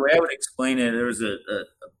think, look, the way I would explain it, there was a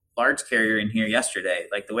large carrier in here yesterday.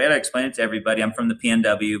 Like the way I'd explain it to everybody, I'm from the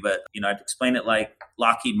PNW, but I'd explain it like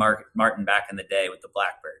Lockheed Martin back in the day with the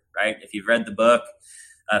Blackbird, right? If you've read the book,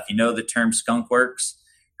 if you know the term skunk works,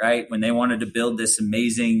 right? When they wanted to build this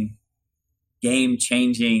amazing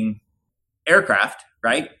game-changing aircraft,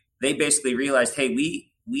 right? They basically realized, hey,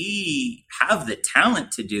 we have the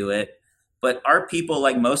talent to do it, but our people,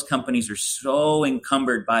 like most companies, are so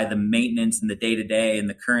encumbered by the maintenance and the day-to-day and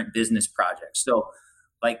the current business projects. So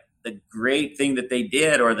like the great thing that they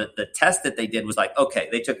did, or the test that they did, was like, okay,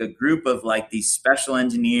 they took a group of like these special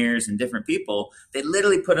engineers and different people. They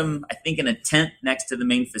literally put them, I think, in a tent next to the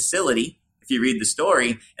main facility, if you read the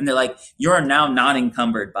story, and they're like, you're now not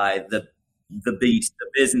encumbered by the beast, the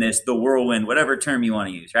business, the whirlwind, whatever term you want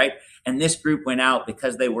to use, right? And this group went out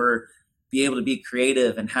because they were be able to be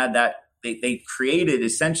creative and had that, they created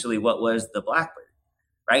essentially what was the Blackbird,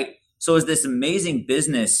 right? So it was this amazing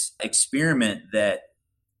business experiment that,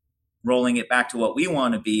 rolling it back to what we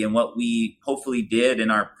want to be and what we hopefully did in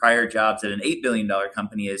our prior jobs at an $8 billion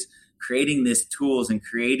company, is creating these tools and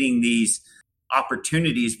creating these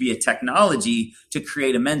opportunities via technology to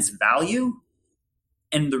create immense value.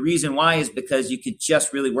 And the reason why is because you could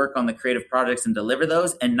just really work on the creative projects and deliver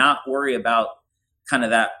those and not worry about kind of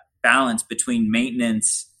that balance between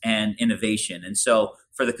maintenance and innovation. And so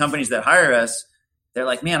for the companies that hire us, they're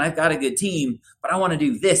like, man, I've got a good team, but I want to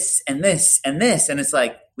do this and this and this. And it's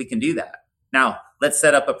like, we can do that. Now, let's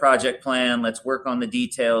set up a project plan. Let's work on the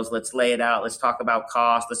details. Let's lay it out. Let's talk about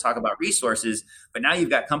cost. Let's talk about resources. But now you've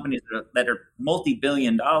got companies that are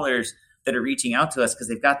multi-billion dollars that are reaching out to us because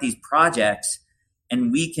they've got these projects,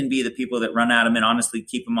 and we can be the people that run at them and honestly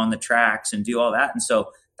keep them on the tracks and do all that. And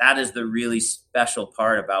so that is the really special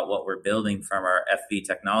part about what we're building from our FV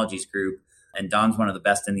Technologies group. And Don's one of the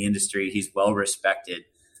best in the industry. He's well respected,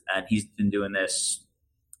 and he's been doing this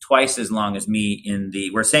twice as long as me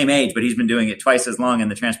we're same age, but he's been doing it twice as long in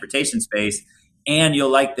the transportation space. And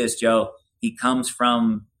you'll like this, Joe. He comes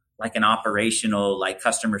from like an operational, like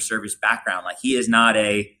customer service background. Like he is not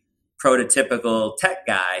a prototypical tech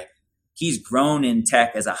guy. He's grown in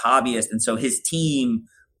tech as a hobbyist. And so his team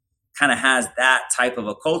kind of has that type of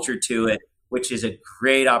a culture to it, which is a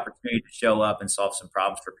great opportunity to show up and solve some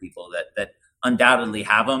problems for people that undoubtedly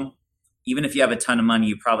have them. Even if you have a ton of money,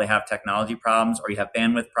 you probably have technology problems, or you have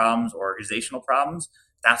bandwidth problems or organizational problems.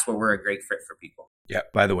 That's where we're a great fit for people. Yeah.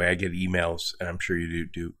 By the way, I get emails, and I'm sure you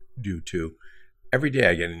do too. Every day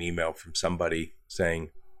I get an email from somebody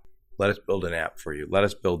saying, let us build an app for you. Let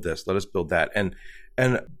us build this. Let us build that. And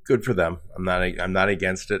good for them. I'm not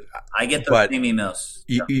against it. I get those same emails.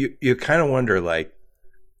 You kind of wonder, like,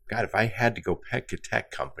 God, if I had to go pick a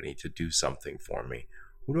tech company to do something for me,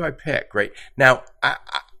 who do I pick? Right now,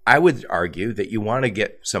 I would argue that you want to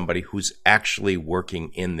get somebody who's actually working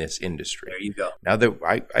in this industry. There you go. Now,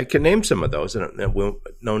 I can name some of those, and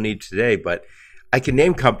no need today, but I can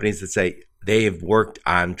name companies that say they have worked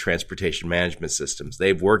on transportation management systems.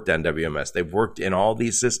 They've worked on WMS. They've worked in all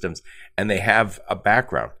these systems, and they have a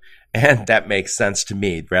background. And that makes sense to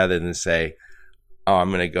me, rather than say, oh, I'm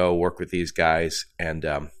going to go work with these guys. And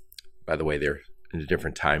by the way, they're in a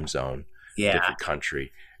different time zone, different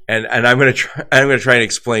country. And I'm going to try and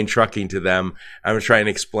explain trucking to them. I'm going to try and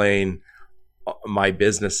explain my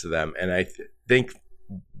business to them. And I think,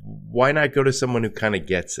 why not go to someone who kind of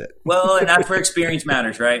gets it? Well, and that's where experience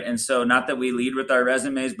matters, right? And so not that we lead with our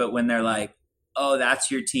resumes, but when they're like, oh,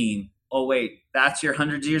 that's your team. Oh, wait, that's your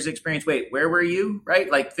hundreds of years of experience. Wait, where were you,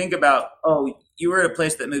 right? Like think about, oh, you were at a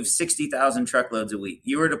place that moves 60,000 truckloads a week.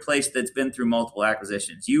 You were at a place that's been through multiple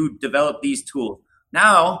acquisitions. You developed these tools.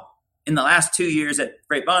 Now, in the last 2 years at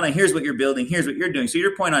FreightVana, here's what you're building. Here's what you're doing. So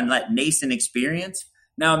your point on like nascent experience.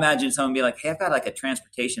 Now imagine someone be like, hey, I've got like a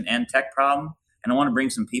transportation and tech problem. and I want to bring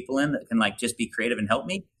some people in that can like just be creative and help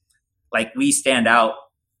me. Like we stand out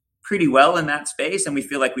pretty well in that space, and we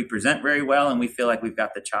feel like we present very well, and we feel like we've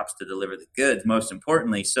got the chops to deliver the goods, most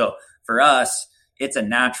importantly. So for us, it's a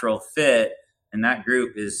natural fit, and that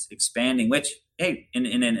group is expanding, which, hey, in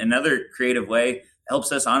another creative way,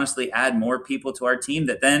 helps us honestly add more people to our team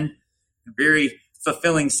that then very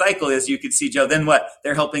fulfilling cycle, as you can see, Joe, then what?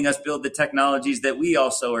 They're helping us build the technologies that we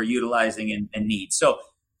also are utilizing and need. So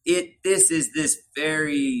this is this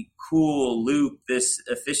very cool loop, this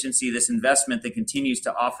efficiency, this investment that continues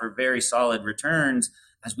to offer very solid returns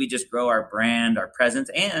as we just grow our brand, our presence,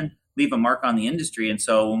 and leave a mark on the industry. And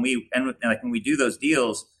so when we do those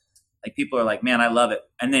deals, like people are like, man, I love it.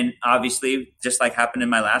 And then obviously, just like happened in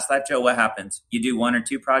my last life, Joe, what happens? You do 1 or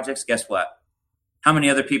 2 projects, guess what? How many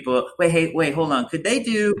other people, wait, hold on. Could they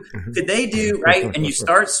do, right? And you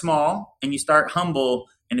start small and you start humble.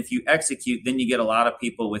 And if you execute, then you get a lot of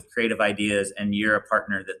people with creative ideas, and you're a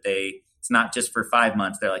partner that it's not just for 5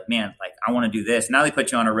 months. They're like, man, like I want to do this. Now they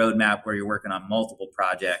put you on a roadmap where you're working on multiple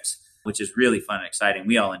projects, which is really fun and exciting.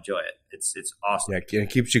 We all enjoy it. It's awesome. Yeah, it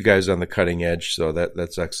keeps you guys on the cutting edge. So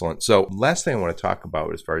that's excellent. So last thing I want to talk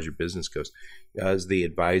about as far as your business goes is the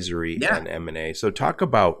advisory and M&A. So talk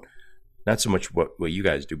about not so much what you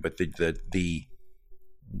guys do, but the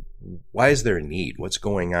why is there a need? What's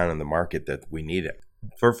going on in the market that we need it?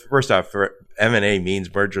 First off, for M&A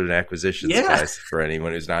means merger and acquisitions, guys, for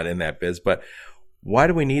anyone who's not in that biz. But why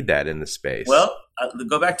do we need that in the space? Well,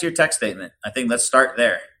 go back to your tech statement. I think let's start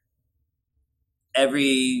there.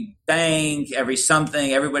 Every bank, every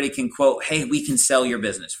something, everybody can quote, hey, we can sell your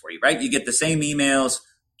business for you, right? You get the same emails.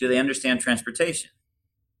 Do they understand transportation?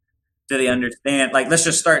 Do they understand, like, let's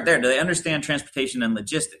just start there. Do they understand transportation and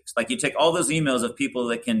logistics? Like you take all those emails of people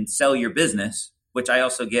that can sell your business, which I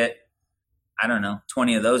also get,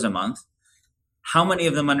 20 of those a month. How many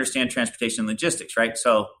of them understand transportation and logistics, right?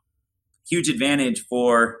 So huge advantage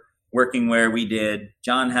for working where we did.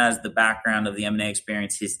 John has the background of the M&A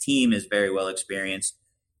experience. His team is very well experienced.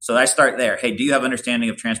 So I start there. Hey, do you have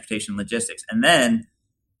understanding of transportation and logistics? And then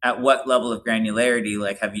at what level of granularity,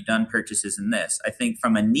 like, have you done purchases in this? I think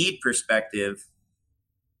from a need perspective,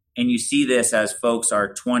 and you see this as folks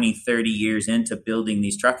are 20, 30 years into building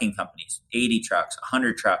these trucking companies, 80 trucks,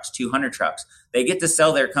 100 trucks, 200 trucks. They get to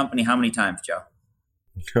sell their company how many times, Joe?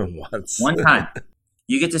 Once. One time.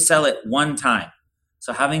 You get to sell it one time.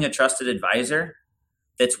 So having a trusted advisor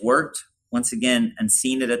that's worked, once again, and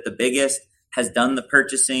seen it at the biggest, has done the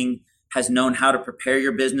purchasing, has known how to prepare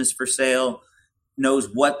your business for sale, knows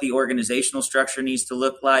what the organizational structure needs to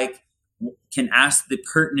look like, can ask the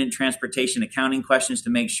pertinent transportation accounting questions to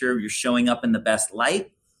make sure you're showing up in the best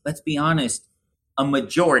light. Let's be honest, a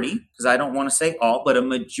majority, because I don't want to say all, but a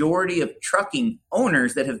majority of trucking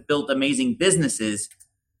owners that have built amazing businesses,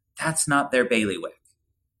 that's not their bailiwick.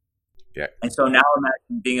 Yeah. And so now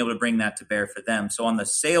imagine being able to bring that to bear for them. So on the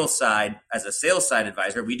sales side, as a sales side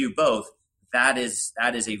advisor, we do both. That is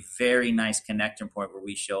a very nice connection point where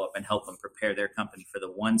we show up and help them prepare their company for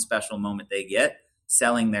the one special moment they get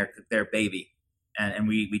selling their baby. And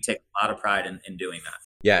we take a lot of pride in doing that.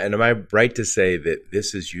 Yeah. And am I right to say that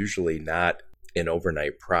this is usually not an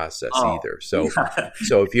overnight process either? So,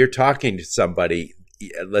 so if you're talking to somebody,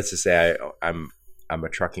 let's just say I'm a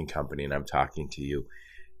trucking company and I'm talking to you,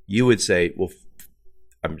 you would say, well,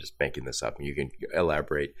 I'm just making this up and you can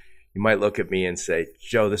elaborate. You might look at me and say,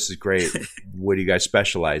 Joe, this is great. What do you guys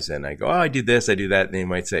specialize in? I go, I do this, I do that. And they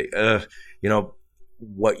might say,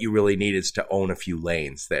 what you really need is to own a few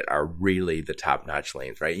lanes that are really the top-notch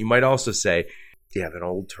lanes, right? You might also say, do you have an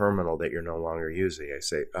old terminal that you're no longer using? I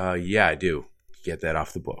say, yeah, I do. Get that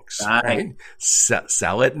off the books. Right?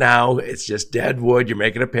 Sell it now. It's just dead wood. You're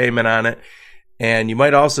making a payment on it. And you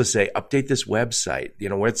might also say, update this website,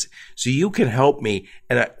 so you can help me.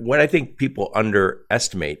 And what I think people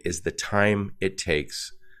underestimate is the time it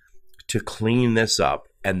takes to clean this up.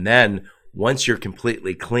 And then once you're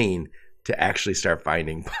completely clean, to actually start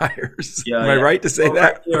finding buyers. Am I right to say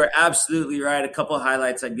that? You're absolutely right. A couple of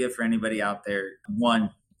highlights I'd give for anybody out there.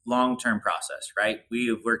 One, long-term process, right? We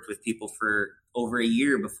have worked with people for over a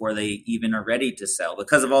year before they even are ready to sell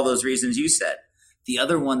because of all those reasons you said. The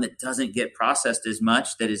other one that doesn't get processed as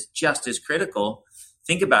much, that is just as critical,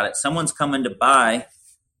 think about it. Someone's coming to buy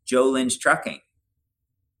Joe Lynch Trucking.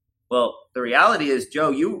 Well, the reality is,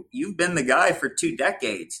 Joe, you've been the guy for 2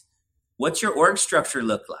 decades. What's your org structure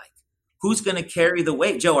look like? Who's going to carry the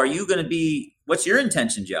weight? Joe, are you going to be, what's your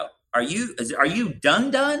intention, Joe? Are you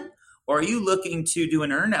done? Or are you looking to do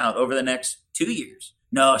an earn out over the next 2 years?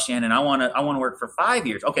 No, Shannon, I want to work for 5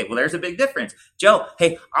 years. Okay, well, there's a big difference. Joe,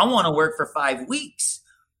 hey, I want to work for 5 weeks.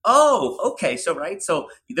 Oh, okay. So, right. So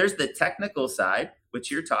there's the technical side, which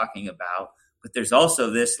you're talking about, but there's also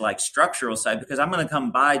this like structural side because I'm going to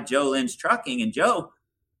come buy Joe Lynch Trucking, and Joe,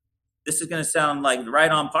 this is going to sound like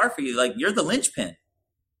right on par for you. Like you're the linchpin,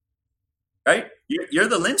 right? You're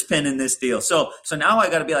the linchpin in this deal. So now I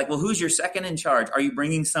got to be like, well, who's your second in charge? Are you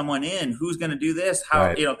bringing someone in? Who's going to do this? How,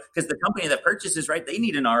 Right. because the company that purchases, right, they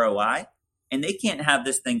need an ROI, and they can't have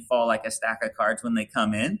this thing fall like a stack of cards when they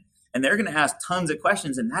come in. And they're going to ask tons of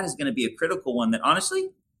questions. And that is going to be a critical one that honestly,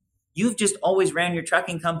 you've just always ran your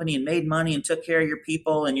trucking company and made money and took care of your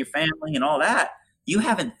people and your family and all that. You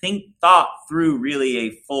haven't thought through really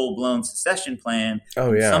a full blown succession plan.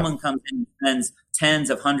 Oh, yeah. Someone comes in and spends tens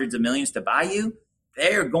of hundreds of millions to buy you.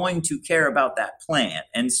 They're going to care about that plan.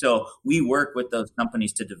 And so we work with those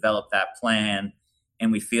companies to develop that plan.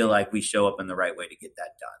 And we feel like we show up in the right way to get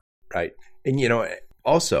that done. Right. And,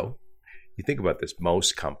 also, you think about this,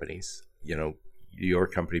 most companies, your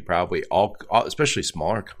company probably, all especially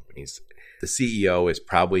smaller companies, the CEO is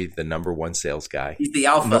probably the number one sales guy. He's the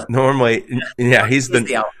alpha. Normally, yeah, he's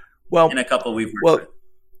the alpha. Well, in a couple we've worked with.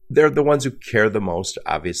 They're the ones who care the most,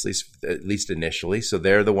 obviously, at least initially. So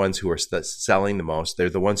they're the ones who are selling the most. They're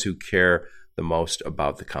the ones who care the most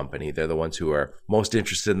about the company. They're the ones who are most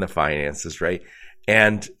interested in the finances, right?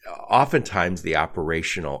 And oftentimes the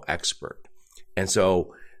operational expert. And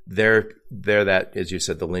so they're that, as you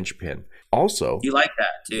said, the linchpin. Also, you like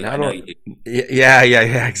that too. I know you do. Yeah,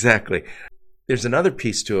 exactly. There's another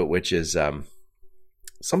piece to it, which is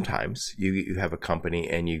sometimes you have a company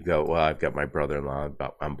and you go, well, I've got my brother-in-law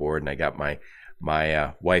on board, and I got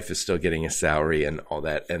my wife is still getting a salary and all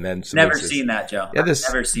that, and then never seen that, Joe. Yeah,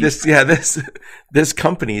 never seen this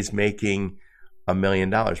company is making $1 million,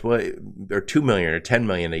 well, or $2 million or $10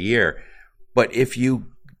 million a year, but if you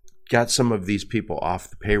got some of these people off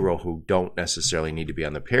the payroll who don't necessarily need to be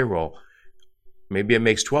on the payroll, maybe it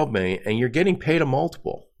makes $12 million, and you're getting paid a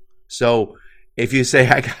multiple. So if you say,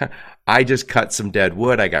 I just cut some dead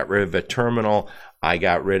wood, I got rid of a terminal, I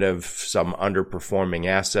got rid of some underperforming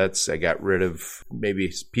assets, I got rid of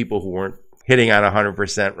maybe people who weren't hitting on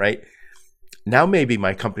 100%, right? Now maybe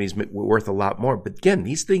my company's worth a lot more. But again,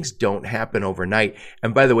 these things don't happen overnight.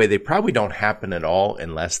 And by the way, they probably don't happen at all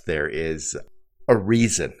unless there is a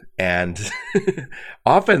reason. And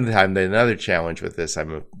oftentimes another challenge with this,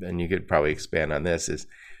 and you could probably expand on this, is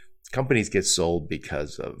companies get sold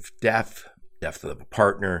because of death of a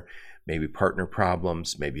partner, maybe partner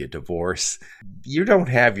problems, maybe a divorce. You don't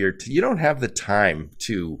have the time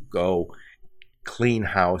to go clean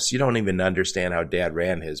house. You don't even understand how dad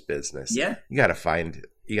ran his business. Yeah. You got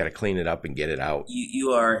to clean it up and get it out.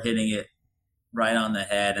 You are hitting it right on the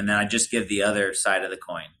head. And then I just give the other side of the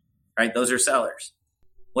coin, right? Those are sellers.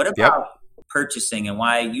 What about purchasing, and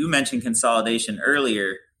why you mentioned consolidation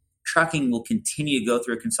earlier? Trucking will continue to go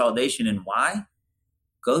through a consolidation. And why?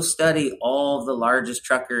 Go study all the largest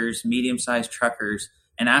truckers, medium-sized truckers,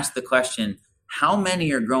 and ask the question, how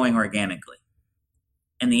many are growing organically?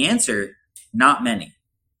 And the answer, not many,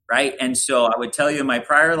 right? And so I would tell you in my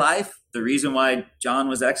prior life, the reason why John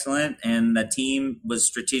was excellent and the team was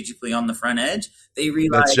strategically on the front edge, they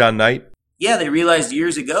realized— That's John Knight? Yeah, they realized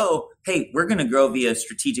years ago, hey, we're going to grow via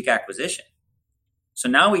strategic acquisition. So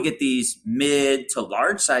now we get these mid to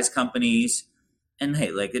large size companies. And hey,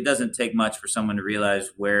 like, it doesn't take much for someone to realize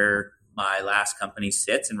where my last company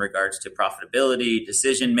sits in regards to profitability,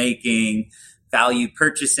 decision-making, value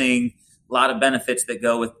purchasing, a lot of benefits that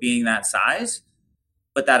go with being that size.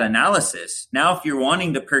 But that analysis, now if you're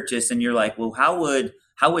wanting to purchase and you're like, well, how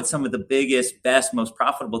would some of the biggest, best, most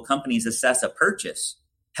profitable companies assess a purchase?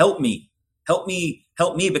 Help me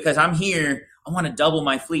because I'm here. I want to double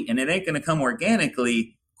my fleet and it ain't going to come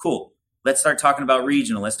organically. Cool. Let's start talking about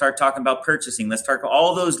regional. Let's start talking about purchasing. Let's talk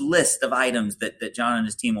all those lists of items that John and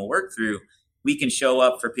his team will work through. We can show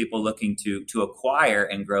up for people looking to acquire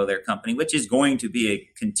and grow their company, which is going to be a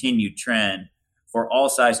continued trend for all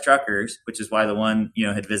size truckers, which is why the one,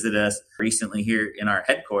 had visited us recently here in our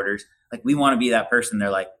headquarters. Like, we want to be that person.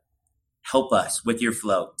 They're like, help us with your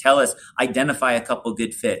flow. Tell us, identify a couple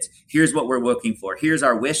good fits. Here's what we're looking for. Here's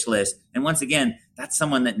our wish list. And once again, that's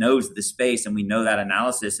someone that knows the space and we know that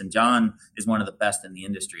analysis. And John is one of the best in the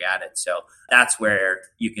industry at it. So that's where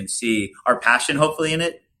you can see our passion, hopefully, in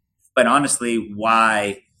it. But honestly,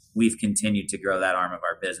 why we've continued to grow that arm of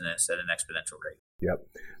our business at an exponential rate. Yep.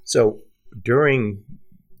 So during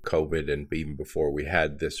COVID and even before, we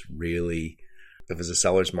had this really— it was a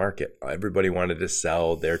seller's market. Everybody wanted to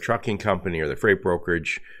sell their trucking company or their freight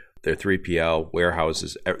brokerage, their 3PL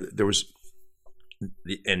warehouses. There was,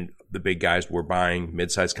 and the big guys were buying,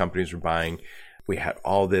 mid-sized companies were buying. We had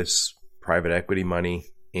all this private equity money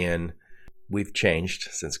in. we've changed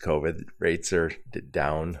since COVID. Rates are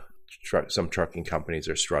down. Some trucking companies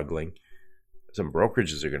are struggling. Some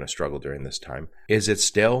brokerages are going to struggle during this time. Is it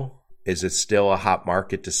still a hot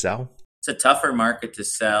market to sell? It's a tougher market to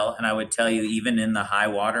sell. And I would tell you, even in the high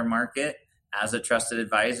water market, as a trusted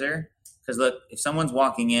advisor, because look, if someone's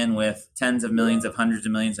walking in with tens of millions, of hundreds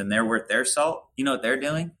of millions, and they're worth their salt, you know what they're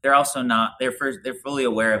doing? They're also not, they're fully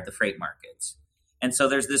aware of the freight markets. And so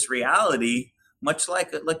there's this reality, much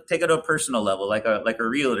like take it to a personal level, like a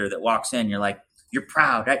realtor that walks in, you're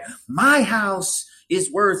proud, right? My house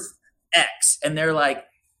is worth X. And they're like,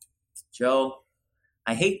 Joe,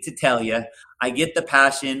 I hate to tell you, I get the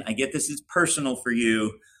passion. I get this is personal for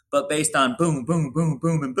you, but based on boom, boom, boom,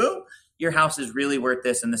 boom, and boom, your house is really worth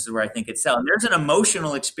this. And this is where I think it's selling. There's an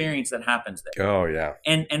emotional experience that happens there. Oh yeah.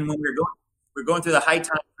 And when we're going through the high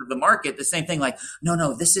times of the market, the same thing, like,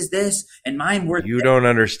 no, this is this and mine worth. You don't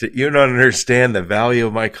understand the value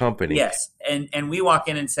of my company. Yes. And we walk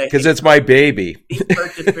in and say, because it's my baby. These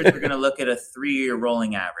purchasers are going to look at a 3-year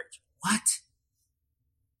rolling average. What?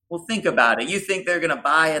 Well, think about it. You think they're going to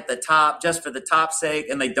buy at the top just for the top's sake,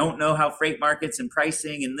 and they don't know how freight markets and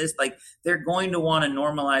pricing and this, like, they're going to want to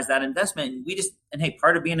normalize that investment. And hey,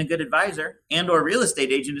 part of being a good advisor and or real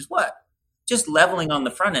estate agent is what? Just leveling on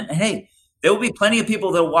the front end. And hey, there will be plenty of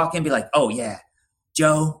people that will walk in and be like, oh yeah,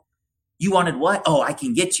 Joe, you wanted what? Oh, I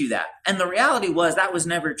can get you that. And the reality was that was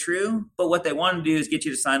never true. But what they want to do is get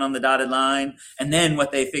you to sign on the dotted line. And then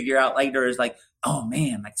what they figure out later is like, oh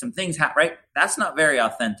man, like some things happen, right? That's not very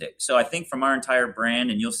authentic. So I think from our entire brand,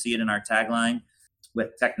 and you'll see it in our tagline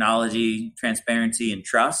with technology, transparency, and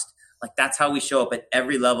trust, like that's how we show up at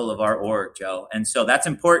every level of our org, Joe. And so that's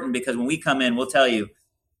important because when we come in, we'll tell you,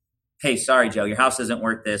 hey, sorry, Joe, your house isn't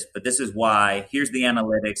worth this, but this is why. Here's the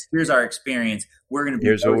analytics. Here's our experience. We're going to be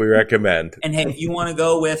Here's what we recommend. And hey, if you want to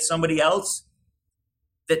go with somebody else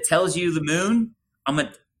that tells you the moon,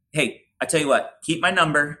 hey, I tell you what, keep my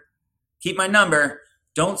number.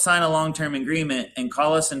 Don't sign a long-term agreement and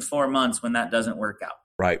call us in 4 months when that doesn't work out.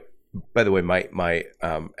 Right. By the way, my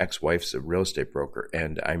ex-wife's a real estate broker,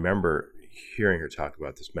 and I remember hearing her talk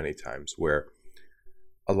about this many times where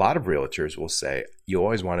a lot of realtors will say, you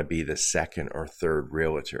always want to be the second or third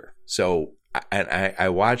realtor. So, and I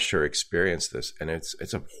watched her experience this, and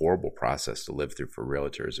it's a horrible process to live through for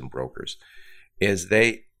realtors and brokers, is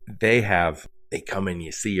they come in,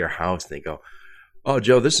 you see your house, and they go, oh,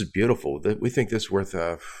 Joe, this is beautiful. We think this is worth,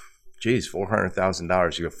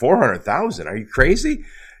 $400,000. You go, $400,000? Are you crazy?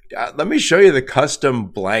 Let me show you the custom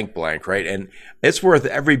blank, right? And it's worth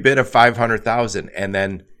every bit of $500,000. And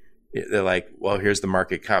then they're like, well, here's the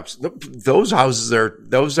market comps. Those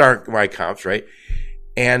aren't my comps, right?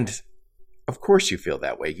 And of course you feel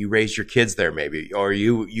that way. You raised your kids there maybe, or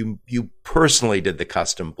you personally did the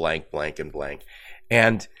custom blank.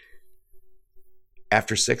 And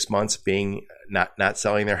after 6 months being not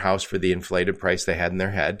selling their house for the inflated price they had in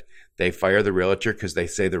their head, they fire the realtor because they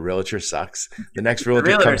say the realtor sucks. The next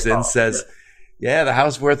realtor comes in and says, yeah, the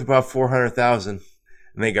house is worth about $400,000. And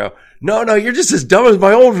they go, no, you're just as dumb as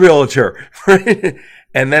my old realtor.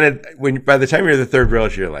 And then by the time you're the third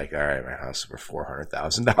realtor, you're like, all right, my house is worth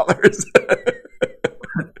 $400,000.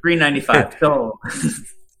 $395. So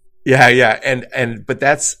yeah. But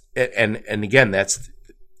that's, and again, that's,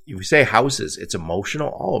 you say houses, it's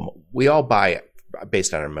emotional. We all buy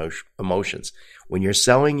based on emotions. When you're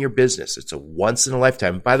selling your business, it's a once in a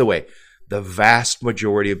lifetime. By the way, the vast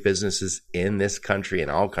majority of businesses in this country, in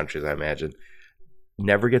all countries, I imagine,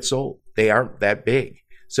 never get sold. They aren't that big.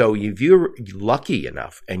 So if you're lucky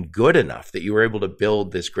enough and good enough that you were able to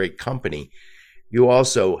build this great company, you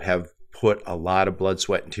also have put a lot of blood,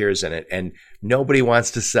 sweat, and tears in it. And nobody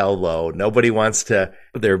wants to sell low. Nobody wants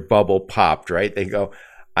their bubble popped, right? They go,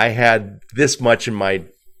 I had this much in my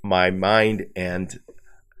mind, and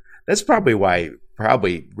that's probably why,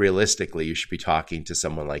 realistically, you should be talking to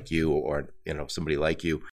someone like you, or somebody like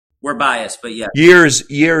you. We're biased, but yeah, years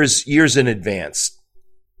in advance,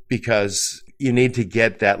 because you need to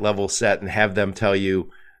get that level set and have them tell you,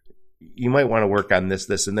 you might want to work on this,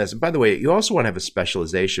 this, and this. And by the way, you also want to have a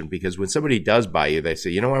specialization, because when somebody does buy you, they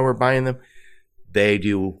say, you know why we're buying them? They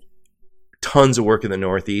do tons of work in the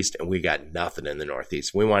Northeast, and we got nothing in the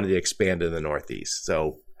Northeast. We wanted to expand in the Northeast.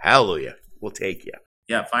 So hallelujah, we'll take you.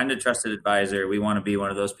 Yeah, find a trusted advisor. We want to be one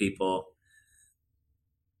of those people.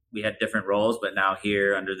 We had different roles, but now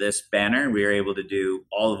here under this banner, we are able to do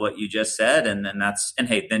all of what you just said. And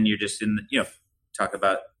hey, then you're just talk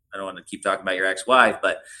about, I don't want to keep talking about your ex-wife,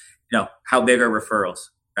 but how big are referrals,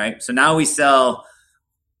 right? So now we sell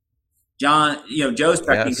Joe's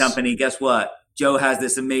trucking company. Guess what? Joe has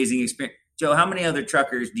this amazing experience. Joe, how many other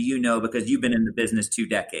truckers do you know, because you've been in the business 2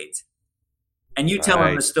 decades? And you tell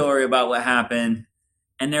them the story about what happened.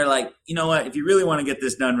 And they're like, you know what? If you really want to get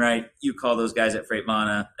this done right, you call those guys at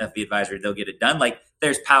FreightVana, FB Advisory, they'll get it done. Like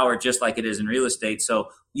there's power just like it is in real estate. So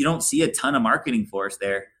you don't see a ton of marketing for us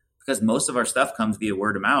there because most of our stuff comes via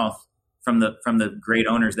word of mouth from the great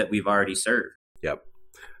owners that we've already served. Yep.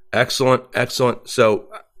 Excellent. Excellent. So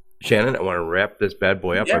Shannon, I want to wrap this bad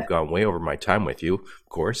boy up. Yeah. I've gone way over my time with you, of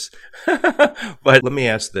course. But let me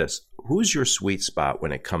ask this. Who's your sweet spot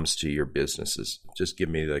when it comes to your businesses? Just give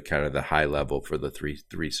me the kind of the high level for the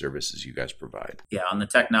three services you guys provide. Yeah, on the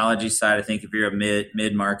technology side, I think if you're a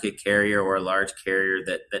mid-market carrier or a large carrier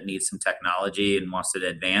that needs some technology and wants to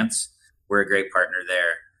advance, we're a great partner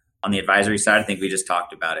there. On the advisory side, I think we just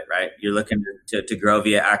talked about it, right? You're looking to grow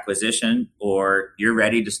via acquisition, or you're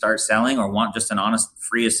ready to start selling, or want just an honest,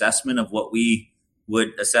 free assessment of what we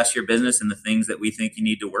would assess your business and the things that we think you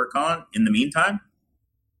need to work on in the meantime.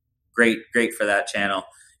 Great for that channel.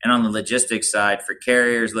 And on the logistics side, for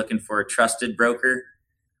carriers looking for a trusted broker,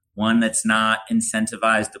 one that's not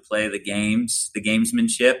incentivized to play the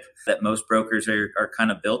gamesmanship that most brokers are kind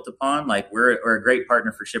of built upon. Like we're a great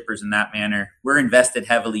partner for shippers in that manner. We're invested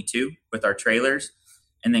heavily too with our trailers.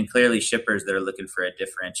 And then clearly shippers that are looking for a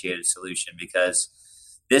differentiated solution, because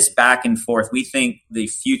this back and forth, we think the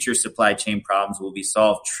future supply chain problems will be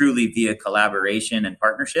solved truly via collaboration and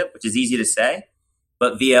partnership, which is easy to say,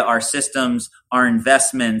 but via our systems, our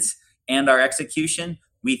investments, and our execution,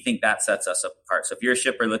 we think that sets us apart. So if you're a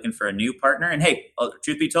shipper looking for a new partner, and hey,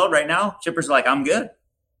 truth be told, right now, shippers are like, I'm good.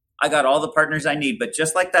 I got all the partners I need. But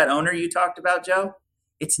just like that owner you talked about, Joe,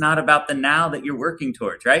 it's not about the now that you're working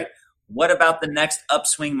towards, right? What about the next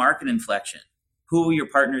upswing market inflection? Who will your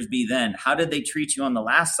partners be then? How did they treat you on the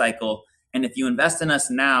last cycle? And if you invest in us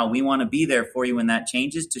now, we want to be there for you when that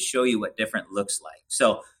changes to show you what different looks like.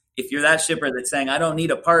 So if you're that shipper that's saying, I don't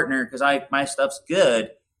need a partner because my stuff's good,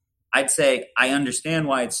 I'd say, I understand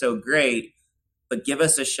why it's so great, but give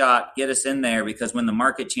us a shot, get us in there, because when the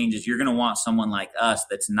market changes, you're going to want someone like us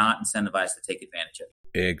that's not incentivized to take advantage of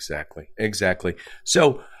it. Exactly.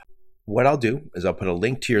 So what I'll do is I'll put a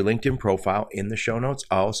link to your LinkedIn profile in the show notes.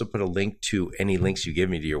 I'll also put a link to any links you give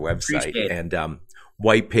me to your website and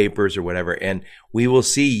white papers or whatever. And we will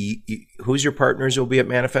see who's your partners will be at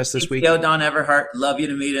Manifest this week. Don Everhart, love you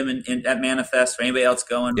to meet him at Manifest. For anybody else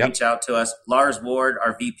going, reach out to us. Lars Ward,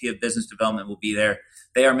 our VP of Business Development, will be there.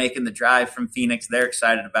 They are making the drive from Phoenix. They're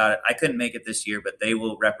excited about it. I couldn't make it this year, but they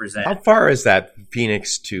will represent. How far is that,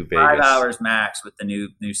 Phoenix to Vegas? 5 hours max with the new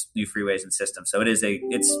freeways and systems. So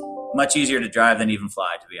it's much easier to drive than even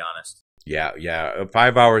fly, to be honest. Yeah.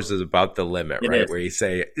 5 hours is about the limit, right? Where you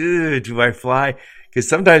say, do I fly? Because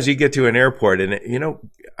sometimes you get to an airport and,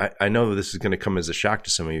 I know this is going to come as a shock to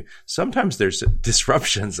some of you. Sometimes there's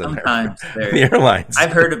disruptions in the airlines.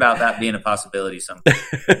 I've heard about that being a possibility sometimes.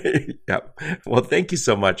 Yep. Well, thank you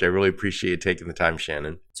so much. I really appreciate you taking the time,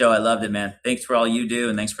 Shannon. Joe, I loved it, man. Thanks for all you do,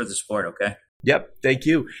 and thanks for the support, okay? Yep. Thank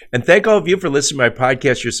you. And thank all of you for listening to my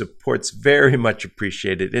podcast. Your support's very much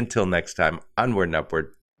appreciated. Until next time, onward and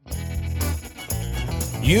upward.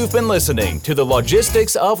 You've been listening to the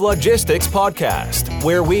Logistics of Logistics podcast,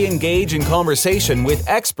 where we engage in conversation with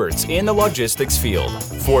experts in the logistics field.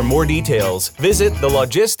 For more details, visit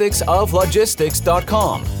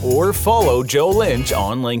thelogisticsoflogistics.com or follow Joe Lynch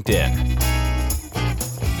on LinkedIn.